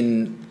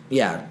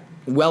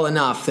well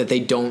enough that they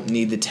don't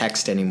need the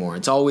text anymore.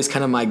 It's always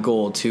kind of my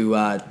goal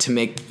to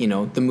make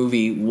the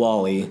movie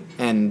WALL-E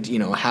and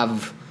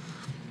have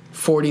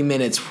 40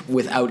 minutes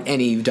without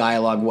any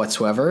dialogue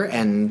whatsoever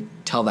and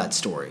tell that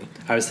story.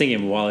 I was thinking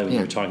of Wall-E when you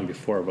were talking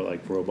before about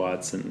like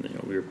robots and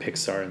we were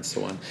Pixar and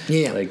so on.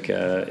 Yeah. Like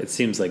it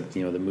seems like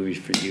the movie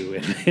for you.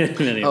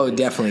 In oh,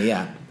 definitely,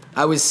 yeah.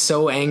 I was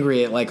so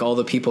angry at like all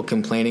the people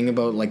complaining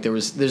about like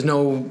there's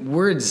no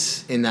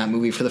words in that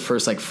movie for the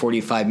first like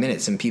 45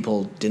 minutes and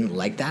people didn't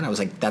like that. I was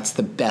like, that's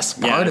the best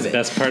part of it. Yeah, the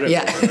best part of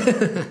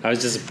it. I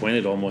was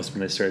disappointed almost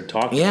when they started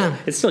talking. Yeah.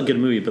 It's still a good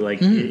movie, but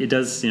like it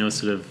does,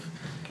 sort of.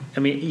 I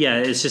mean, yeah,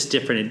 it's just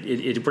different.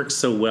 It works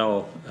so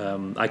well.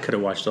 I could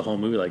have watched the whole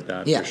movie like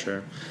that for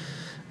sure.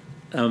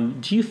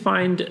 Do you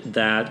find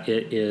that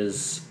it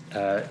is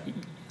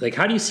like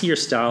how do you see your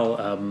style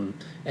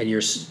and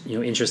your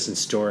interest in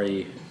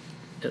story,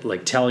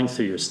 like telling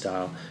through your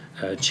style,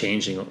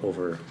 changing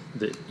over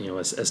the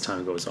as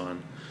time goes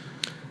on?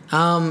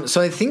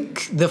 So I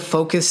think the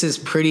focus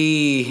is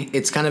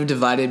it's kind of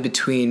divided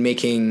between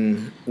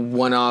making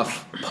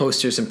one-off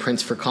posters and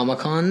prints for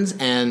Comic-Cons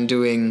and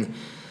doing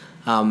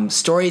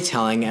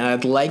storytelling, and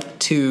I'd like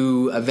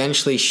to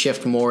eventually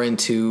shift more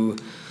into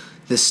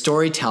the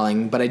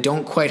storytelling, but I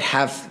don't quite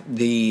have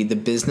the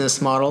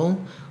business model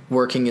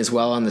working as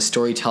well on the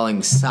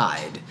storytelling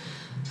side.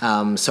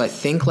 So I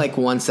think like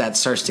once that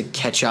starts to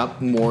catch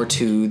up more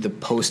to the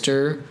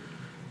poster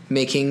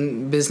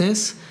making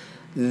business,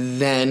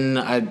 then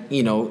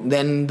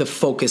then the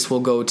focus will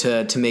go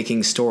to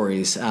making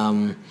stories.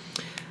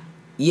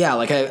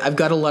 Like I've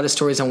got a lot of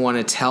stories I want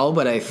to tell,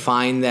 but I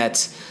find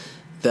that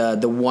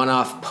the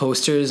one-off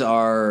posters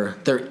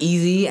they're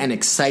easy and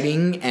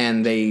exciting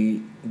and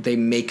they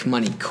make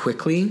money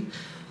quickly,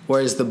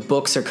 whereas the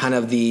books are kind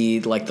of the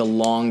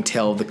long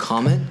tail of the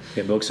comet.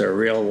 Yeah, books are a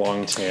real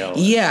long tail.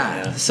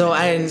 Yeah. So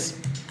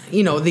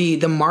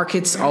the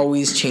market's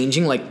always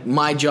changing. Like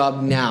my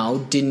job now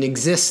didn't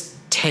exist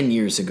 10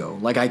 years ago.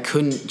 Like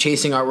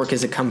Chasing Artwork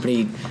as a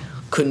company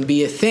couldn't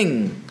be a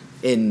thing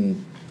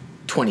in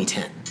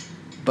 2010.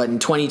 But in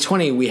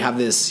 2020 we have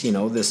this,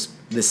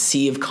 the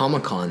sea of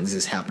Comic-Cons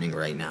is happening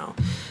right now.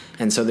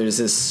 And so there's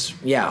this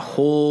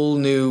whole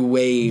new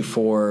way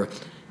for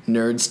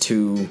nerds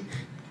to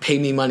pay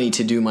me money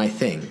to do my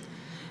thing.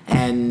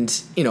 And,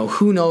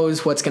 who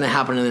knows what's going to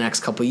happen in the next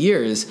couple of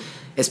years,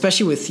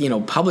 especially with,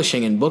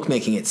 publishing and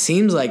bookmaking. It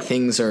seems like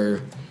things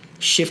are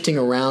shifting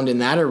around in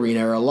that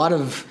arena, or a lot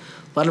of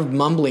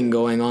mumbling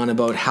going on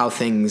about how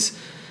things,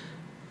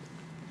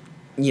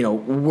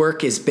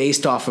 work is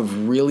based off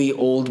of really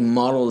old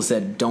models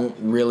that don't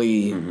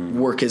really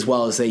work as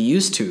well as they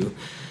used to.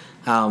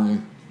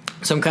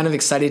 So I'm kind of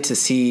excited to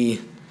see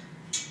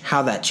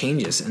how that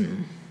changes.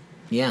 And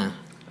yeah.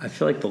 I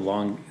feel like the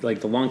long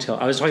tail.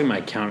 I was talking to my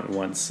accountant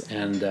once,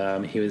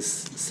 and he was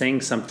saying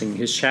something.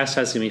 He was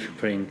chastising me for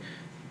putting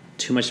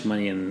too much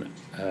money in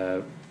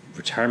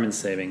retirement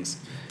savings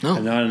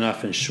and not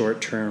enough in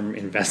short-term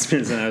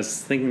investments. And I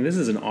was thinking, this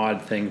is an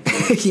odd thing for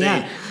me to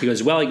say. He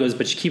goes,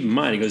 but you keep in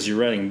mind, he goes, you're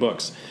writing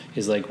books.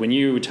 He's like, when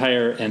you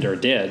retire and are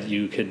dead,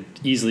 you could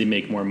easily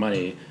make more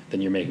money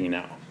than you're making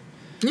now.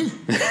 Yeah.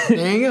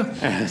 There you go.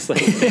 I was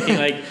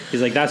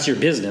he's like, that's your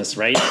business,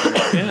 right?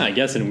 Like, yeah, I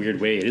guess in a weird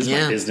way it is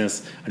my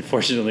business.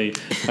 Unfortunately,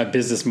 my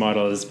business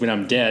model is when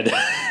I'm dead,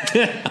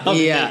 I'll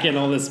be making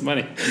all this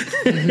money.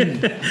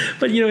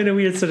 But in a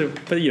weird sort of,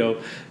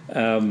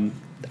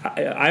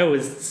 I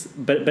always,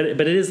 but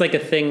it is like a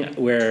thing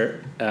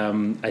where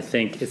I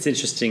think it's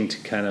interesting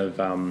to kind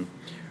of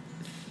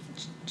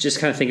just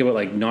kind of think about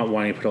like not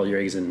wanting to put all your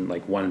eggs in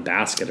like one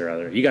basket or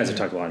other. You guys have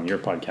talked a lot on your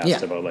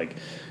podcast about like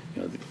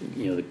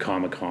the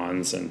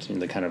Comic-Cons and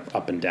the kind of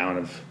up and down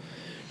of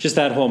just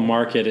that whole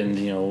market, and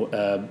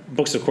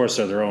books of course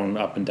are their own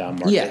up and down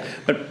market. Yeah.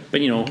 But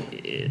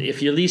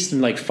if you're at least in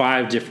like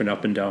 5 different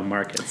up and down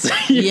markets,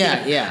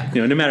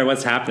 no matter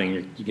what's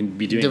happening, you can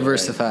be doing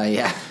diversify.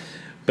 It, right?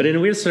 But in a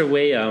weird sort of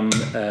way,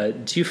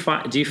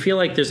 do you feel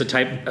like there's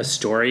a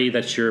story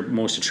that you're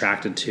most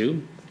attracted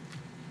to?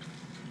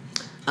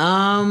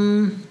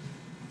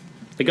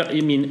 Like,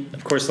 I mean,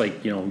 of course,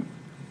 like you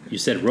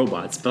said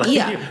robots, but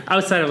like,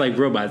 outside of like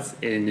robots,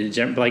 in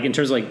terms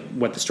of like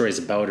what the story is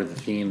about or the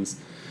themes,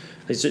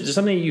 like, is there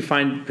something you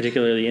find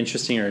particularly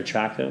interesting or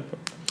attractive?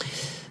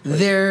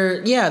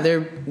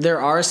 There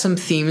are some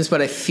themes,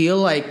 but I feel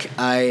like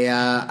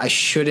I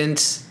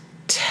shouldn't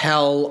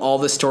tell all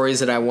the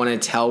stories that I want to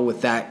tell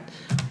with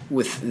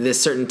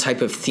this certain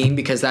type of theme,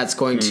 because that's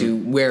going to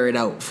wear it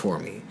out for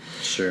me.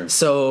 Sure.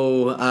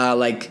 So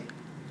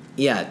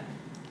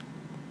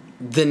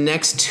the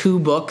next 2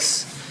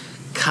 books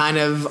kind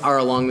of are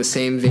along the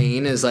same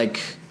vein as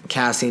like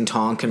Cassie and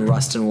Tonk and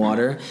Rust and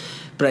Water,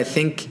 but I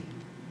think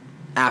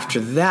after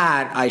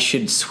that I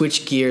should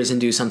switch gears and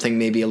do something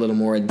maybe a little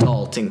more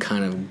adult and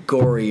kind of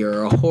gory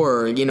or a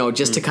horror,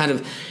 just to kind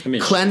of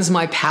cleanse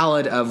my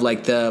palate of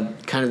like the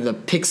kind of the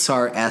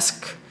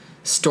Pixar-esque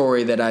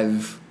story that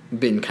I've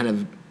been kind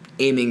of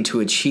aiming to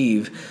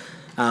achieve.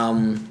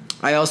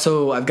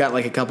 I've got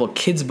like a couple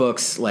kids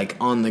books like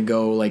on the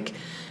go, like,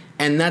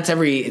 and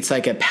it's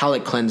like a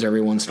palate cleanser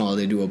every once in a while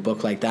to do a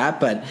book like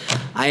that. But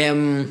I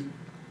am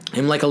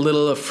I'm like a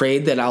little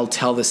afraid that I'll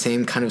tell the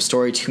same kind of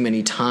story too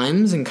many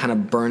times and kind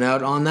of burn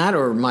out on that,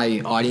 or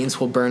my audience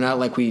will burn out.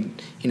 Like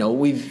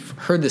we've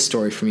heard this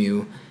story from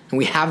you and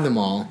we have them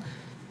all.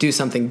 Do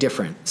something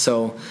different.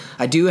 So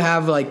I do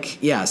have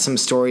some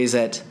stories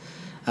that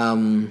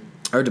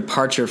are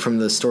departure from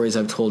the stories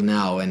I've told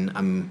now, and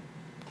I'm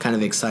kind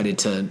of excited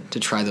to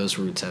try those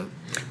routes out.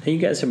 Now you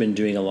guys have been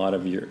doing a lot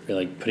of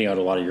putting out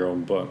a lot of your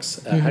own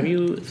books. Have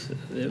you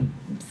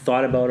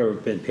thought about or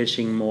been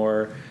pitching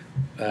more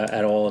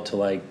at all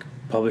to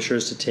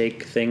publishers to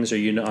take things, or are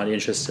you not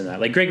interested in that?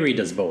 Like Gregory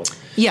does both.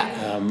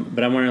 Yeah.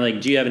 But I'm wondering,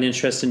 do you have an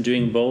interest in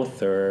doing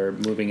both or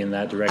moving in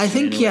that direction? I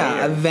think,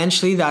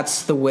 eventually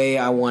that's the way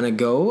I want to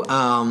go.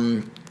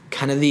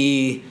 Kind of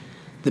the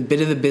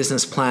bit of the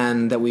business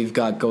plan that we've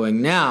got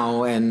going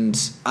now, and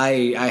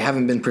I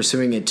haven't been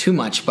pursuing it too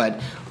much, but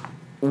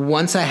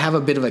once I have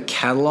a bit of a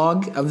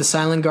catalog of the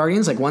Silent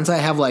Guardians, once I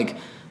have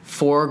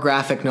 4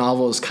 graphic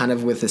novels kind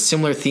of with a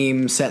similar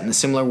theme set in a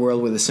similar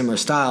world with a similar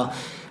style,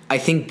 I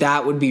think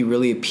that would be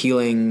really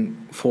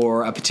appealing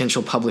for a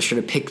potential publisher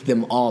to pick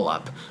them all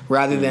up,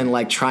 rather than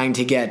trying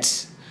to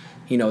get,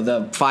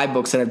 the 5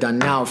 books that I've done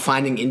now,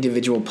 finding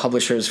individual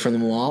publishers for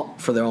them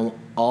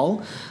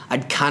all.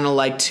 I'd kind of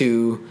like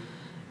to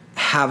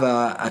have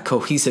a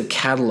cohesive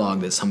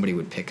catalog that somebody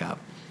would pick up.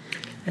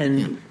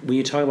 And when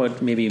you talk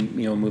about maybe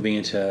moving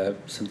into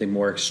something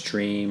more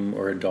extreme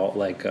or adult,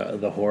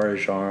 the horror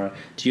genre,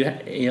 do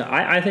you?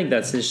 I think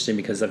that's interesting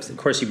because of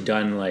course you've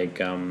done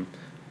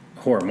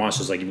horror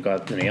monsters, you've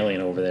got an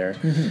alien over there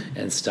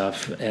and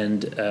stuff,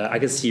 and I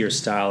can see your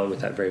style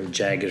with that very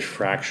jagged,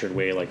 fractured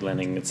way,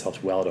 lending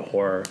itself well to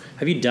horror.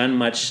 Have you done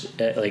much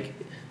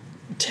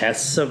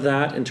tests of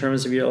that in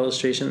terms of your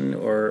illustration,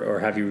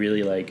 or have you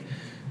really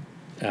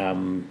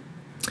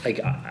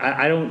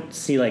I don't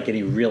see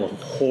any real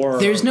horror.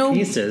 There's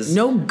pieces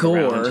no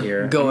gore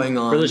here. going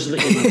on. We're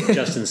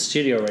just in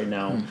studio right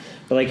now,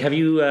 but have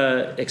you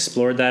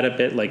explored that a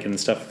bit, in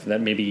stuff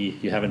that maybe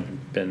you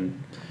haven't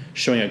been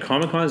showing at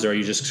Comic-Cons, or are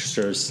you just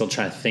sort of still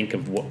trying to think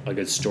of what a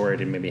good story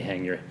to maybe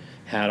hang your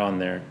hat on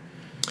there?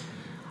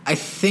 I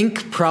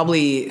think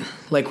probably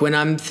when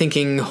I'm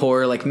thinking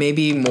horror,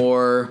 maybe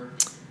more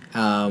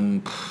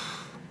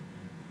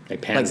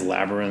Pan's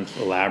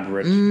Labyrinth,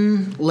 elaborate,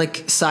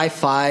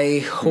 sci-fi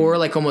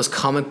horror, almost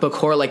comic book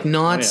horror,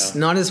 not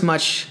as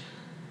much.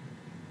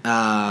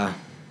 I'm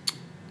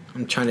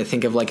trying to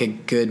think of a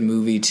good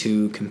movie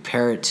to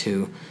compare it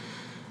to.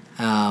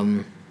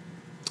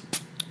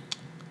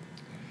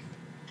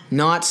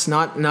 Not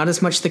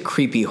as much the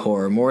creepy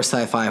horror, more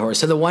sci-fi horror.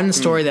 So the one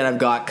story that I've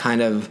got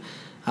kind of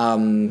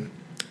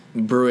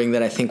brewing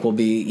that I think will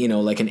be, an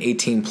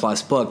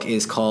 18+ book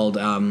is called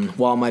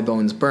While My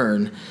Bones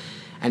Burn.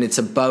 And it's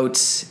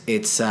about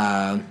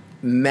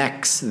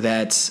mechs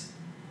that...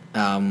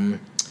 So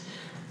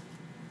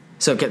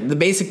the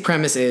basic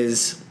premise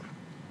is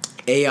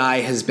AI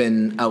has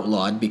been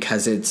outlawed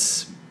because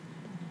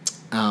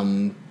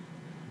AIs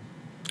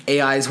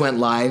went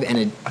live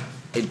and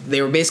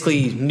they were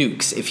basically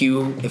nukes.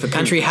 If a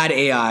country had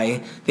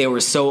AI, they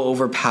were so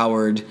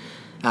overpowered,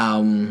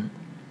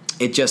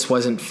 it just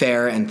wasn't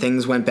fair, and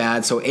things went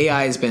bad. So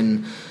AI has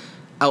been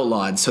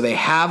outlawed. So they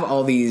have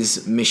all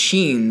these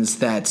machines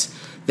that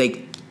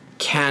they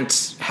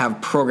can't have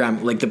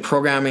the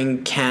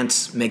programming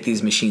can't make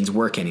these machines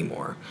work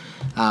anymore.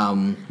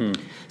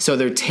 So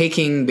they're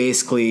taking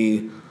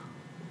basically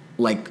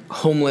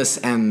homeless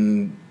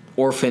and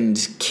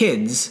orphaned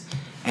kids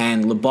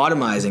and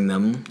lobotomizing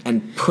them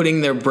and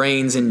putting their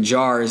brains in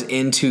jars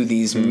into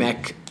these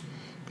mech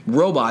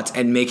robots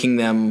and making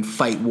them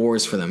fight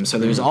wars for them. So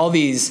there's all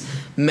these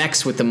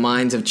mechs with the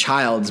minds of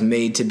childs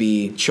made to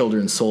be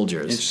children's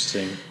soldiers.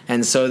 Interesting.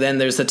 And so then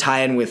there's the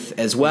tie-in with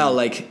as well,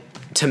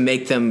 to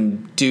make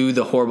them do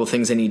the horrible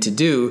things they need to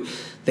do,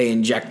 they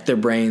inject their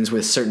brains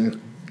with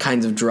certain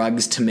kinds of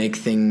drugs to make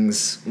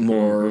things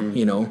more,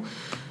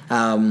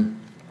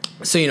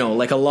 so,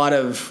 a lot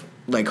of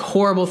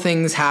horrible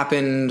things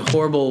happen,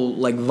 horrible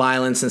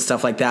violence and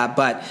stuff like that,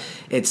 but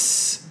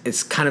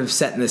it's kind of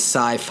set in this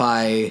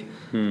sci-fi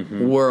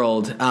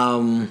world.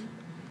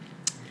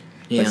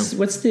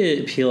 What's the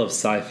appeal of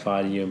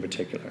sci-fi to you in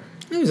particular?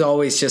 It was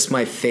always just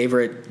my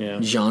favorite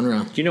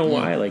genre. Do you know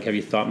why? Have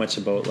you thought much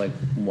about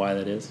why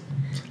that is?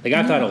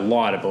 I've thought a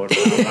lot about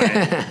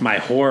my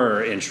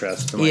horror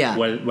interest and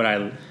what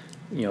I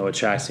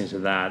attracts me to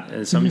that,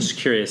 and so I'm just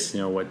curious,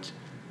 what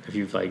if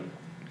you've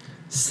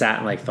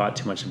sat and thought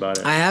too much about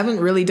it? I haven't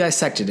really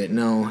dissected it.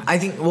 No, I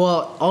think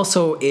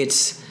also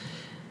it's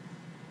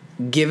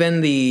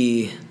given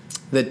the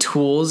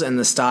tools and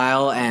the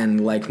style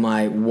and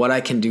what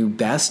I can do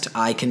best.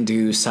 I can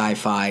do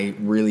sci-fi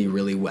really,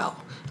 really well.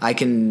 I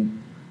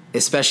can,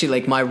 especially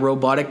my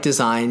robotic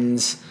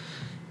designs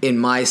in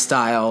my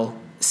style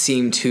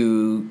seem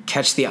to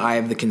catch the eye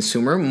of the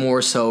consumer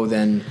more so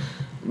than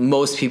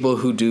most people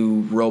who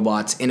do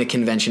robots in a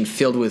convention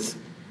filled with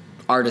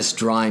artist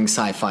drawing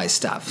sci-fi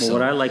stuff. Well,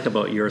 what I like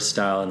about your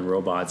style and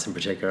robots in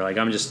particular, like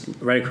I'm just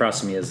right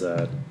across from me is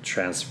a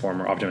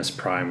Transformer Optimus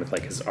Prime with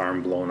like his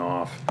arm blown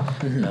off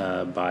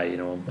by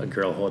a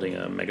girl holding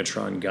a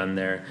Megatron gun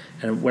there.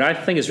 And what I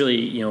think is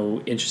really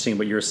interesting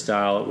about your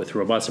style with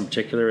robots in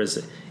particular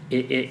is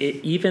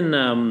it even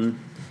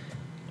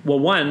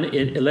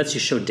it lets you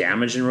show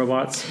damage in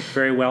robots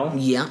very well.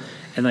 Yeah,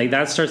 and like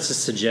that starts to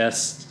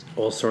suggest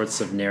all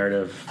sorts of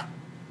narrative.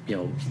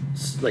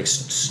 Like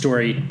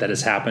story that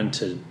has happened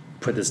to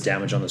put this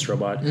damage on this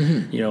robot,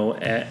 and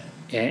it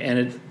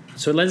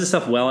lends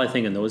itself well, I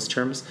think, in those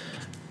terms.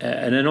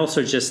 And then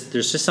also there's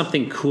just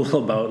something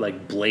cool about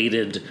like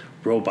bladed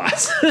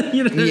robots,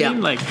 you know what I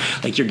mean? Like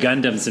your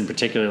Gundams in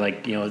particular,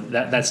 like,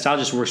 that style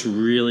just works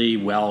really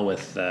well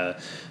with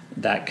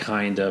that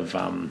kind of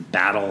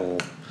battle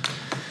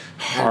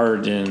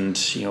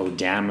hardened,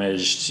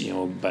 damaged,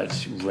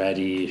 but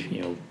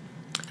ready,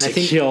 to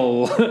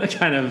kill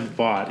kind of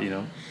bot,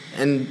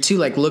 And too,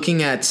 like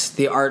looking at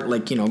the art,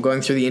 like,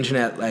 going through the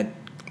internet,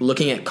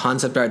 looking at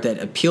concept art that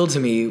appealed to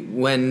me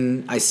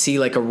when I see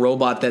like a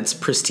robot that's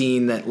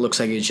pristine, that looks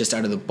like it's just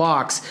out of the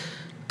box,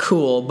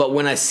 cool. But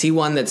when I see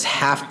one that's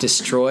half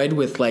destroyed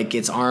with like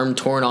its arm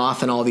torn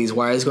off and all these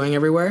wires going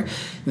everywhere,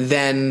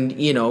 then,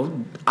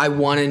 I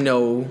want to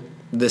know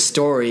the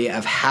story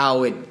of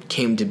how it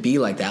came to be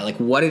like that. Like,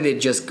 what did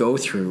it just go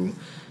through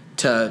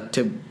to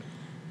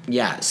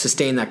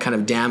sustain that kind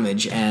of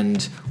damage,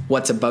 and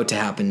what's about to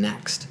happen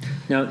next.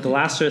 Now, the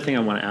last other thing I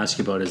want to ask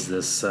you about is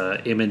this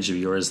image of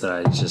yours that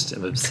I just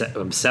am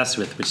obsessed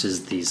with, which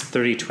is these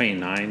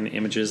 3029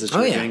 images that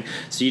you're doing.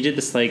 So you did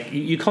this, like,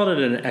 you called it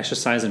an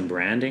exercise in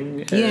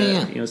branding.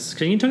 Yeah.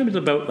 Can you talk a bit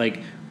about,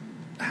 like,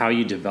 how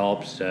you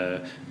developed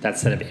that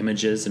set of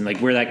images and, like,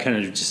 where that kind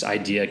of just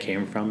idea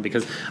came from?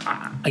 Because,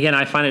 again,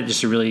 I find it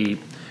just a really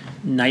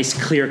nice,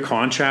 clear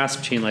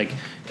contrast between, like,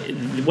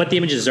 what the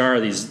images are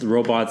these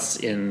robots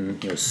in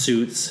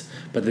suits,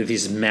 but they're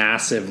these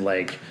massive,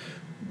 like,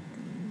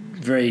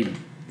 very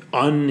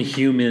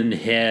unhuman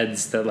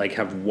heads that like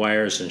have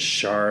wires and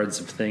shards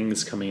of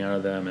things coming out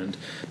of them,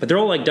 but they're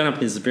all like done up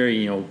in this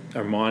very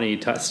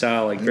Armani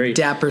style, like very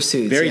dapper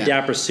suits,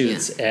 dapper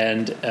suits,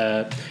 and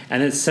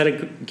it's set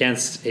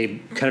against a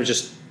kind of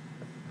just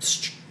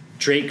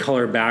straight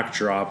color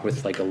backdrop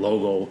with like a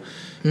logo,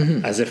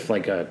 as if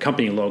like a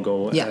company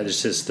logo. It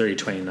says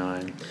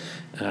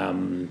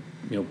 3029.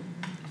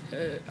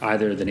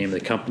 Either the name of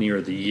the company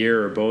or the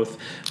year or both,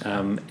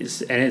 and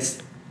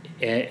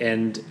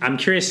I'm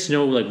curious to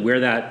know like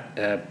where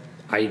that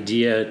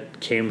idea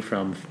came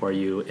from for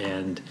you,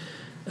 and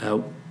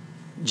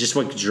just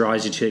what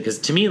draws you to it. Because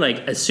to me, like,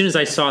 as soon as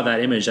I saw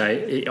that image,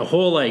 I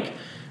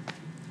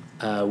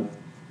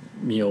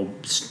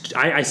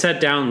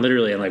sat down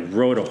literally and like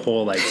wrote a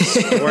whole like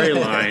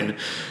storyline.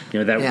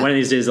 One of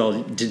these days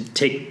I'll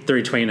take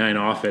 3029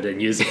 off it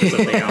and use it for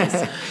something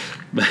else.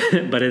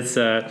 But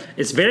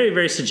it's very,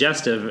 very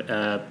suggestive,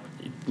 at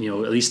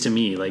least to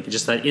me, like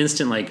just that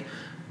instant, like,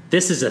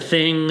 this is a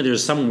thing,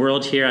 there's some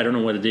world here, I don't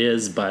know what it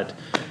is, but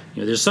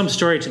there's some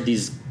story to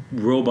these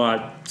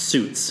robot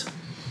suits.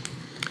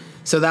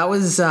 So that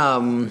was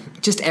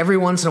just every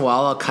once in a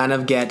while I'll kind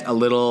of get a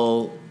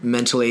little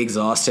mentally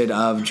exhausted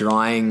of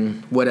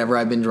drawing whatever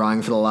I've been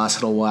drawing for the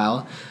last little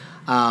while.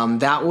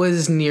 That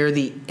was near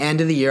the end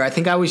of the year. I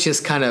think I was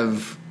just kind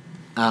of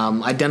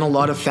I'd done a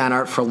lot of fan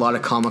art for a lot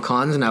of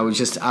Comic-Cons, and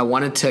I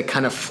wanted to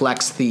kind of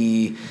flex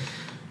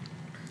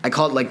I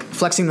call it like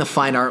flexing the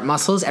fine art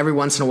muscles. Every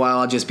once in a while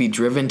I'll just be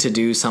driven to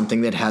do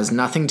something that has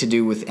nothing to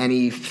do with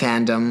any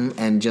fandom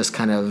and just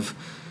kind of,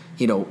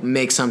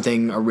 make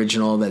something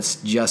original that's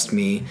just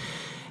me.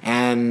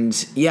 And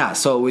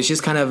so it was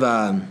just kind of,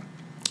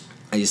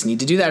 I just need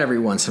to do that every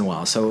once in a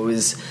while. So it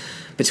was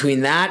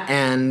between that,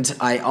 and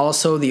I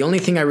also, the only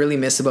thing I really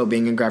miss about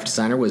being a graphic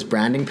designer was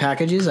branding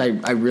packages.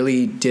 I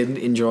really did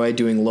enjoy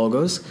doing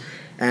logos,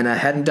 and I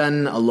hadn't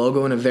done a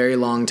logo in a very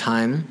long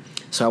time.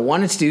 So I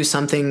wanted to do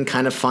something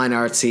kind of fine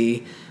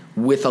artsy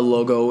with a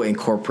logo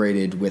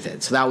incorporated with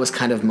it. So that was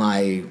kind of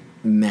my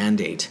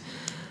mandate.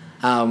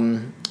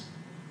 And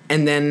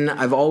then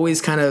I've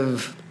always kind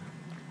of,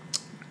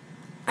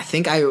 I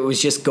think I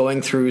was just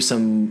going through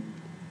some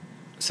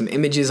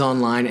images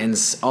online, and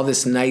all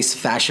this nice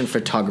fashion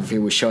photography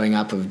was showing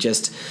up of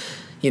just,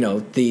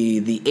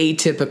 the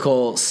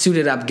atypical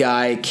suited up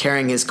guy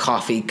carrying his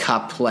coffee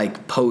cup,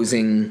 like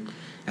posing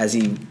as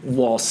he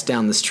waltzed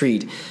down the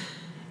street.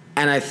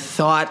 And I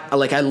thought,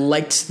 like, I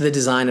liked the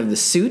design of the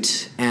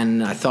suit,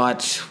 and I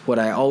thought what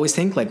I always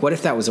think, like, what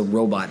if that was a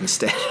robot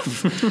instead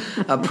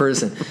of a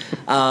person?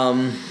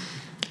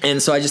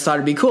 And so I just thought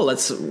it'd be cool.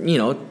 Let's,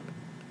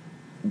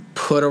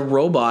 put a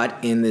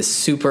robot in this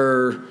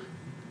super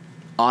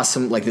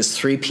awesome, like this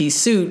 3-piece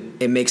suit.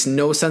 It makes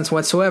no sense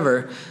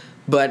whatsoever,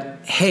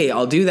 but hey,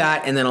 I'll do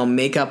that, and then I'll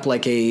make up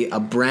like a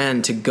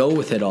brand to go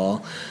with it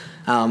all.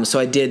 So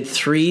I did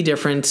 3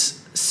 different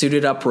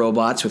suited up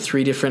robots with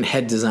 3 different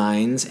head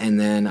designs, and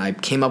then I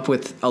came up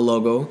with a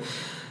logo.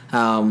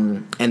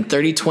 And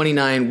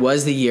 3029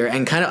 was the year,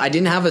 and kind of I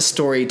didn't have a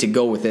story to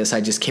go with this.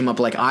 I just came up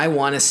like, I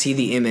want to see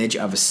the image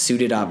of a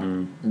suited up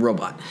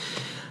robot.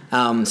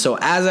 So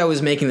as I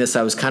was making this,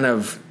 I was kind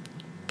of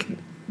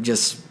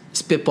just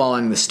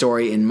spitballing the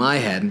story in my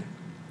head.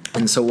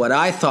 And so what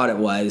I thought it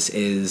was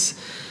is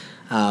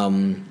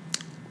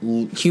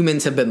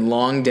humans have been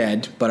long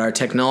dead, but our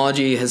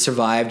technology has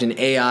survived, and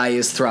AI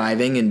is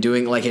thriving and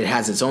doing, like, it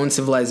has its own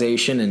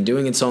civilization and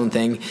doing its own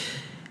thing.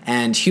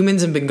 And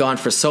humans have been gone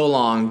for so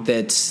long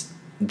that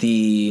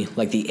the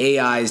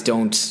AIs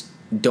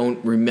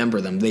don't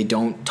remember them. They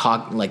don't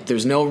talk, like,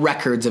 there's no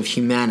records of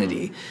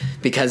humanity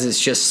because it's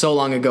just so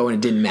long ago and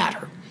it didn't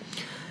matter.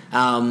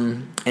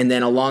 And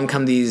then along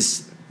come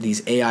these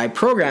AI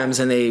programs,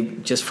 and they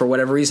just, for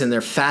whatever reason,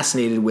 they're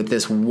fascinated with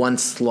this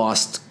once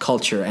lost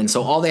culture. And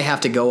so all they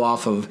have to go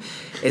off of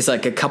is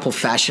like a couple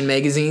fashion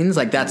magazines.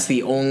 Like, that's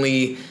the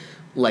only,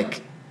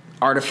 like,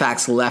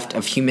 artifacts left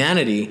of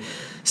humanity.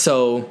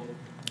 So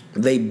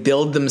they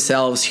build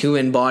themselves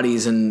human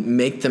bodies and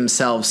make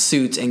themselves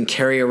suits and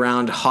carry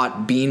around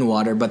hot bean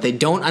water, but they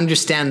don't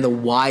understand the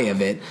why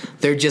of it.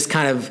 They're just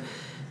kind of,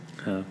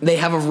 they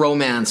have a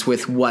romance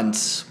with what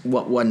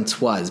once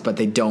was, but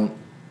they don't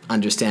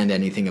understand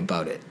anything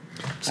about it.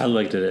 I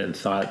looked at it and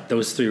thought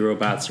those 3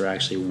 robots are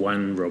actually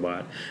one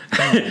robot.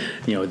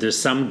 There's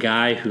some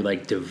guy who,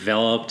 like,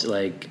 developed,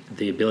 like,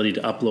 the ability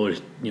to upload,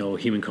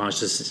 human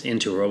consciousness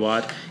into a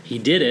robot. He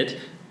did it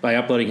by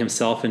uploading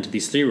himself into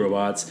these 3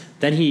 robots.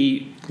 Then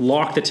he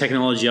locked the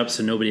technology up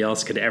so nobody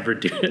else could ever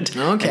do it.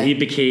 Okay. And he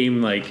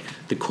became, like,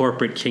 the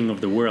corporate king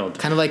of the world.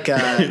 Kind of like,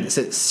 is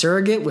it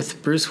Surrogate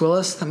with Bruce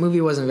Willis? That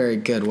movie wasn't very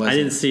good, was it? I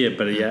didn't see it,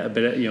 but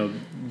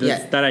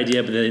that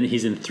idea, but then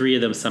he's in 3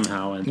 of them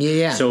somehow.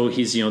 And so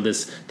he's,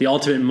 the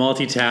ultimate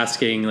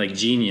multitasking, like,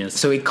 genius.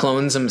 So he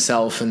clones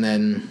himself and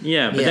then...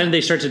 then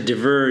they start to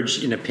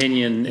diverge in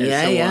opinion and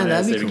so on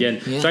as they begin.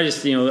 Cool. So I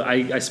just,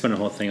 I spun a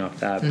whole thing off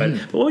that.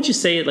 But what would you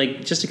say,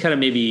 like, just to kind of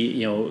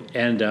maybe,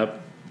 end up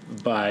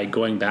by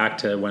going back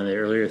to one of the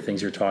earlier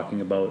things you were talking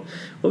about,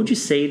 what would you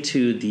say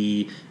to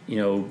the,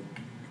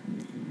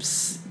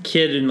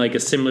 kid in, like, a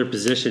similar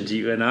position to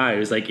you and I,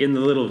 who's, like, in the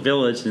little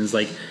village and is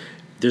like,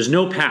 there's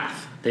no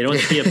path. They don't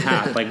see a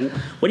path. Like,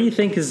 what do you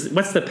think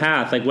what's the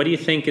path? Like, what do you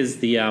think is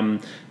the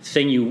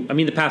thing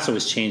the path's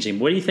always changing,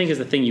 but what do you think is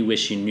the thing you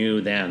wish you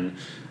knew then,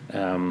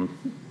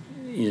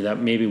 that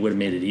maybe would have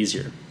made it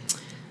easier?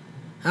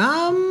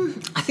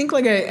 I think,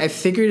 like, I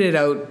figured it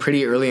out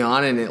pretty early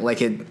on, and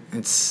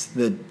it's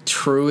the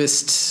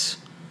truest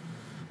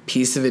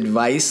piece of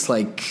advice,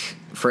 like,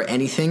 for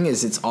anything,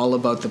 is it's all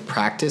about the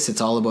practice.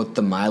 It's all about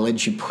the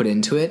mileage you put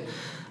into it.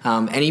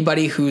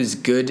 Anybody who's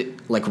good,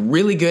 like,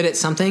 really good at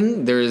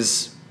something,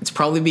 it's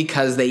probably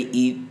because they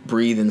eat,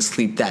 breathe, and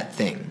sleep that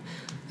thing.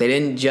 They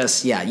didn't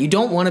just, you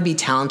don't want to be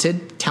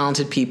talented.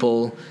 Talented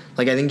people,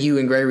 like, I think you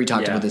and Gregory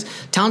talked about this.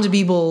 Talented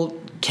people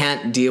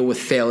can't deal with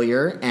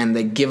failure, and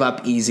they give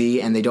up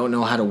easy, and they don't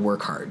know how to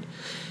work hard.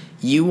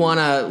 You want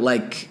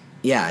to,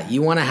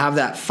 you want to have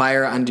that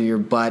fire under your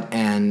butt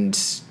and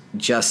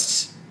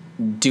just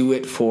do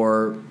it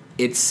for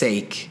its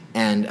sake,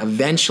 and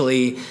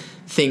eventually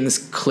things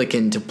click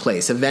into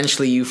place.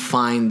 Eventually you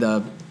find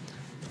the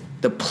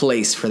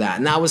place for that.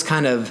 And that was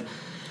kind of,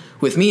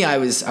 with me, I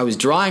was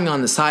drawing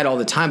on the side all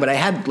the time, but I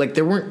had, like,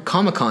 there weren't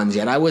Comic-Cons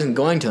yet. I wasn't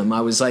going to them.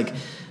 I was, like,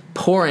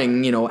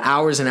 pouring,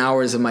 hours and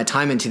hours of my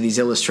time into these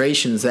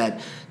illustrations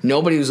that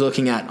nobody was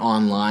looking at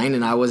online,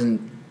 and I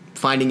wasn't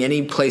finding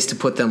any place to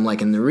put them,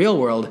 like, in the real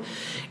world.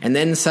 And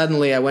then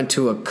suddenly I went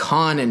to a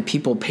con and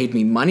people paid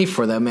me money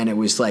for them, and it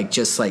was like,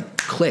 just like,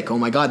 click. Oh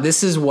my God,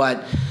 this is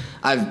what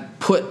I've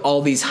put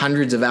all these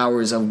hundreds of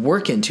hours of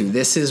work into.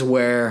 This is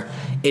where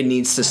it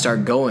needs to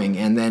start going.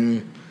 And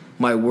then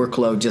my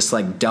workload just,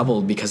 like,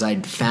 doubled because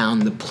I'd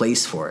found the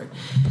place for it.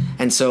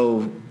 And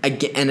so,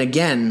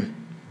 again,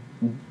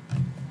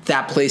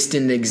 that place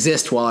didn't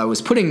exist while I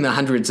was putting the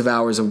hundreds of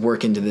hours of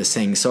work into this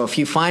thing. So if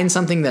you find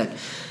something that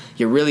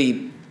you're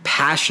really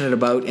passionate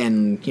about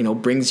and,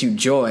 brings you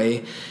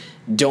joy,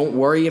 don't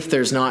worry if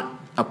there's not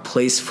a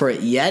place for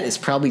it yet. It's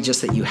probably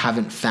just that you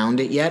haven't found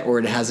it yet, or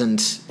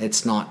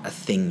it's not a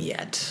thing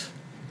yet.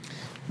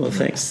 Well,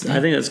 thanks. I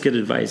think that's good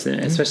advice,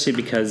 especially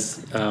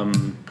because, as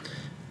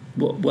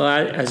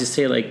you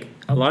say, like,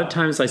 a lot of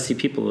times I see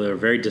people that are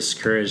very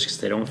discouraged because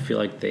they don't feel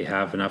like they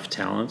have enough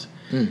talent.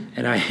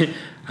 And I'm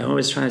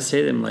always trying to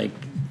say to them, like,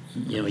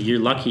 you're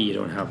lucky you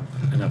don't have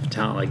enough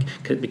talent, like,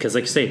 because,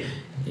 like you say,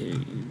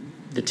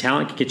 the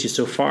talent can get you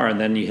so far, and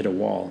then you hit a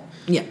wall.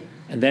 Yeah.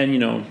 And then,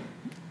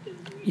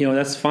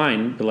 that's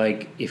fine, but,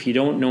 like, if you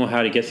don't know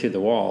how to get through the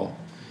wall,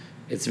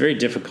 it's very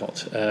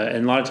difficult.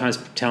 And a lot of times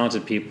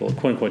talented people,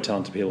 quote unquote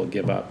talented people,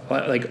 give up.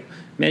 Like,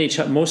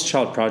 most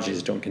child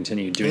prodigies don't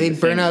continue doing the thing.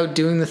 They burn out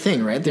doing the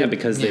thing, right?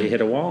 Because they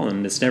hit a wall,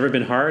 and it's never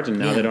been hard, and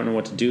now they don't know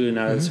what to do, and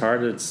now it's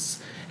hard.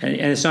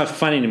 And it's not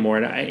fun anymore.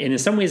 And in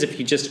some ways, if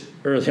you just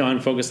early on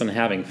focus on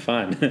having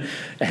fun,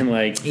 and,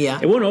 like,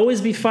 it won't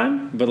always be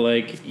fun, but,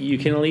 like, you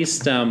can at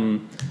least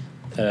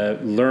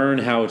learn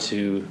how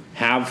to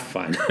have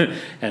fun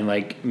and,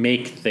 like,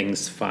 make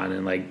things fun,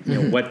 and, like,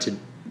 what to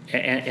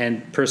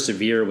and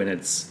persevere when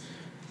it's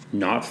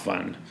not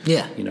fun.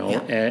 Yeah. You know, Yeah.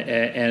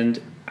 and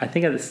I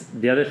think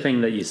the other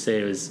thing that you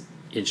say was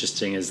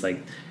interesting is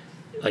like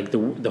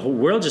the whole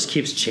world just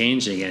keeps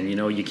changing, and you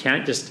know, you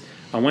can't just,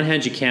 on one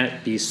hand, you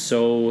can't be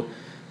so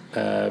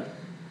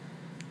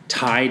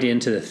tied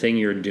into the thing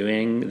you're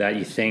doing that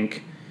you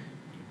think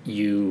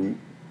you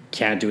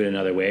can't do it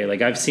another way.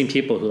 Like I've seen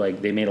people who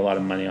like they made a lot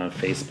of money on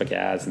Facebook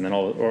ads, and then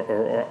all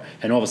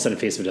of a sudden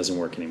Facebook doesn't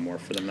work anymore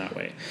for them that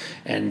way,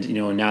 and you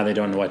know, now they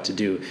don't know what to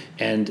do.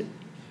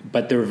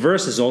 But the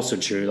reverse is also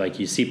true. Like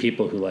you see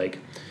people who like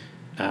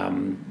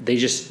they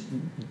just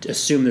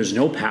assume there's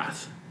no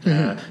path.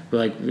 But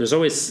like there's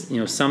always, you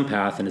know, some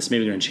path, and it's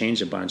maybe going to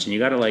change a bunch, and you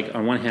got to like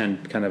on one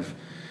hand kind of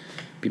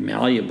be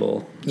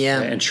malleable,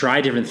 and try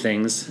different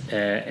things,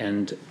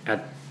 and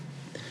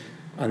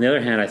on the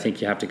other hand, I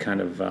think you have to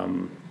kind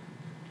of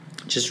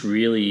just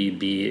really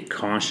be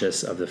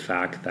conscious of the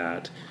fact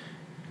that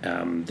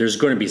there's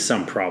going to be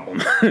some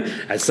problem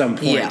at some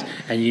point,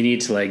 and you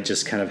need to like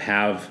just kind of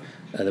have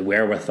the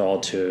wherewithal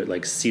to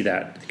like see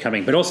that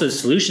coming. But also the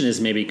solution is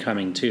maybe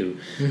coming too,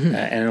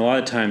 and a lot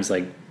of times,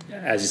 like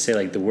as you say,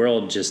 like the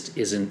world just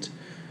isn't.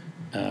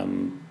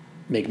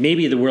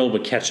 Maybe the world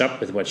would catch up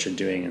with what you're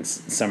doing in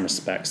some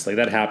respects. Like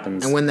that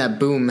happens. And when that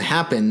boom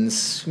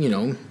happens, you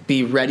know,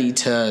 be ready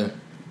to,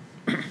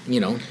 you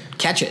know,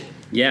 catch it.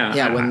 Yeah.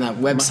 Yeah, when that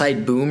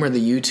website boom or the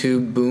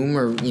YouTube boom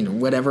or, you know,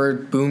 whatever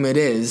boom it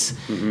is,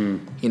 you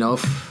know,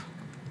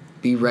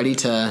 be ready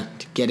to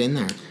get in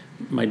there.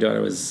 My daughter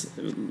was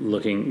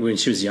looking, when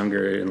she was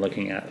younger and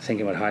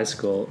thinking about high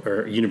school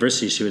or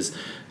university, she was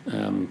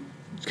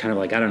kind of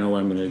like, I don't know what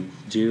I'm going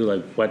to do,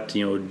 like what,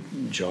 you know,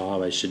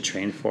 job I should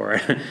train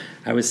for.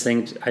 I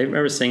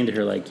remember saying to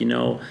her, like, you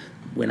know,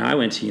 when I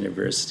went to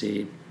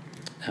university,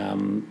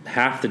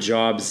 half the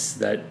jobs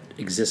that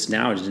exist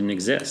now didn't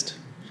exist.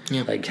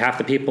 Yeah. Like half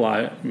the people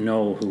I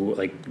know who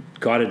like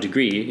got a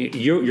degree,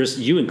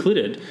 you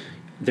included,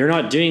 they're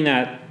not doing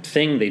that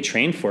thing they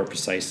trained for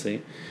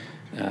precisely.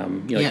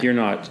 You're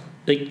not,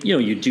 like, you know,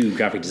 you do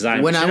graphic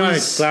design, but you're not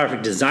a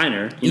graphic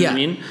designer, you know what I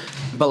mean?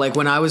 But like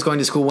when I was going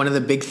to school, one of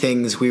the big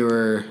things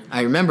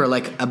I remember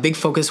like a big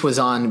focus was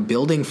on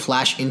building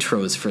Flash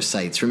intros for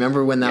sites.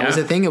 Remember when that was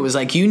a thing? It was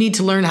like, you need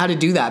to learn how to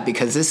do that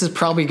because this is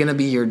probably going to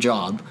be your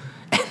job.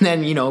 And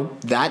then, you know,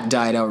 that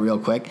died out real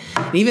quick.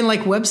 And even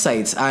like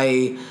websites,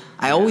 I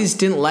always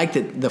didn't like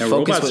that the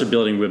focus robots are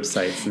building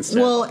websites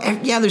instead. Well,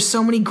 yeah, there's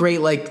so many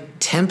great like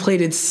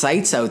templated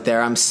sites out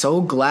there. I'm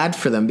so glad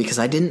for them because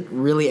I didn't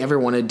really ever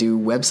want to do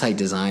website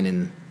design,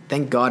 and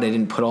thank God I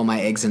didn't put all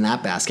my eggs in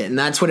that basket. And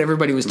that's what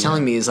everybody was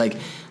telling me is like,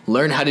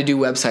 learn how to do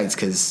websites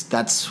because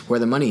that's where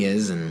the money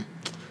is, and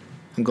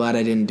I'm glad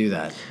I didn't do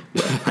that.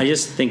 I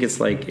just think it's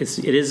like it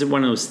is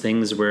one of those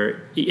things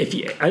where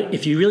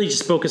if you really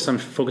just focus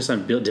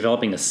on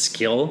developing a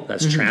skill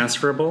that's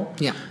transferable,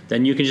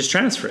 then you can just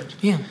transfer it.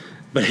 Yeah.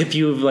 But if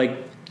you've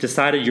like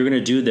decided you're going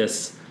to do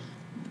this,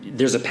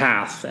 there's a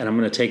path, and I'm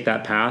going to take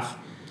that path.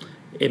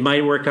 It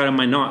might work out, it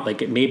might not.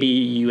 Like maybe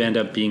you end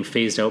up being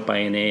phased out by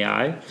an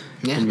AI,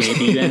 and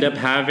maybe you end up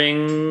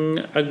having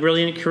a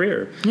brilliant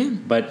career. Yeah.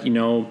 But you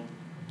know,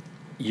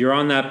 you're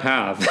on that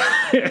path,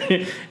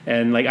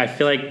 and like I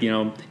feel like, you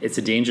know, it's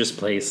a dangerous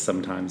place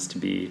sometimes to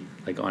be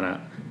like on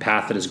a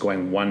path that is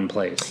going one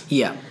place.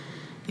 Yeah.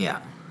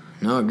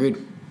 No,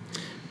 agreed.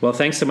 Well,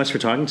 thanks so much for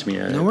talking to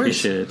me. I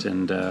appreciate it,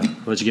 and I'll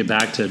let you get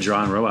back to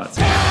drawing robots.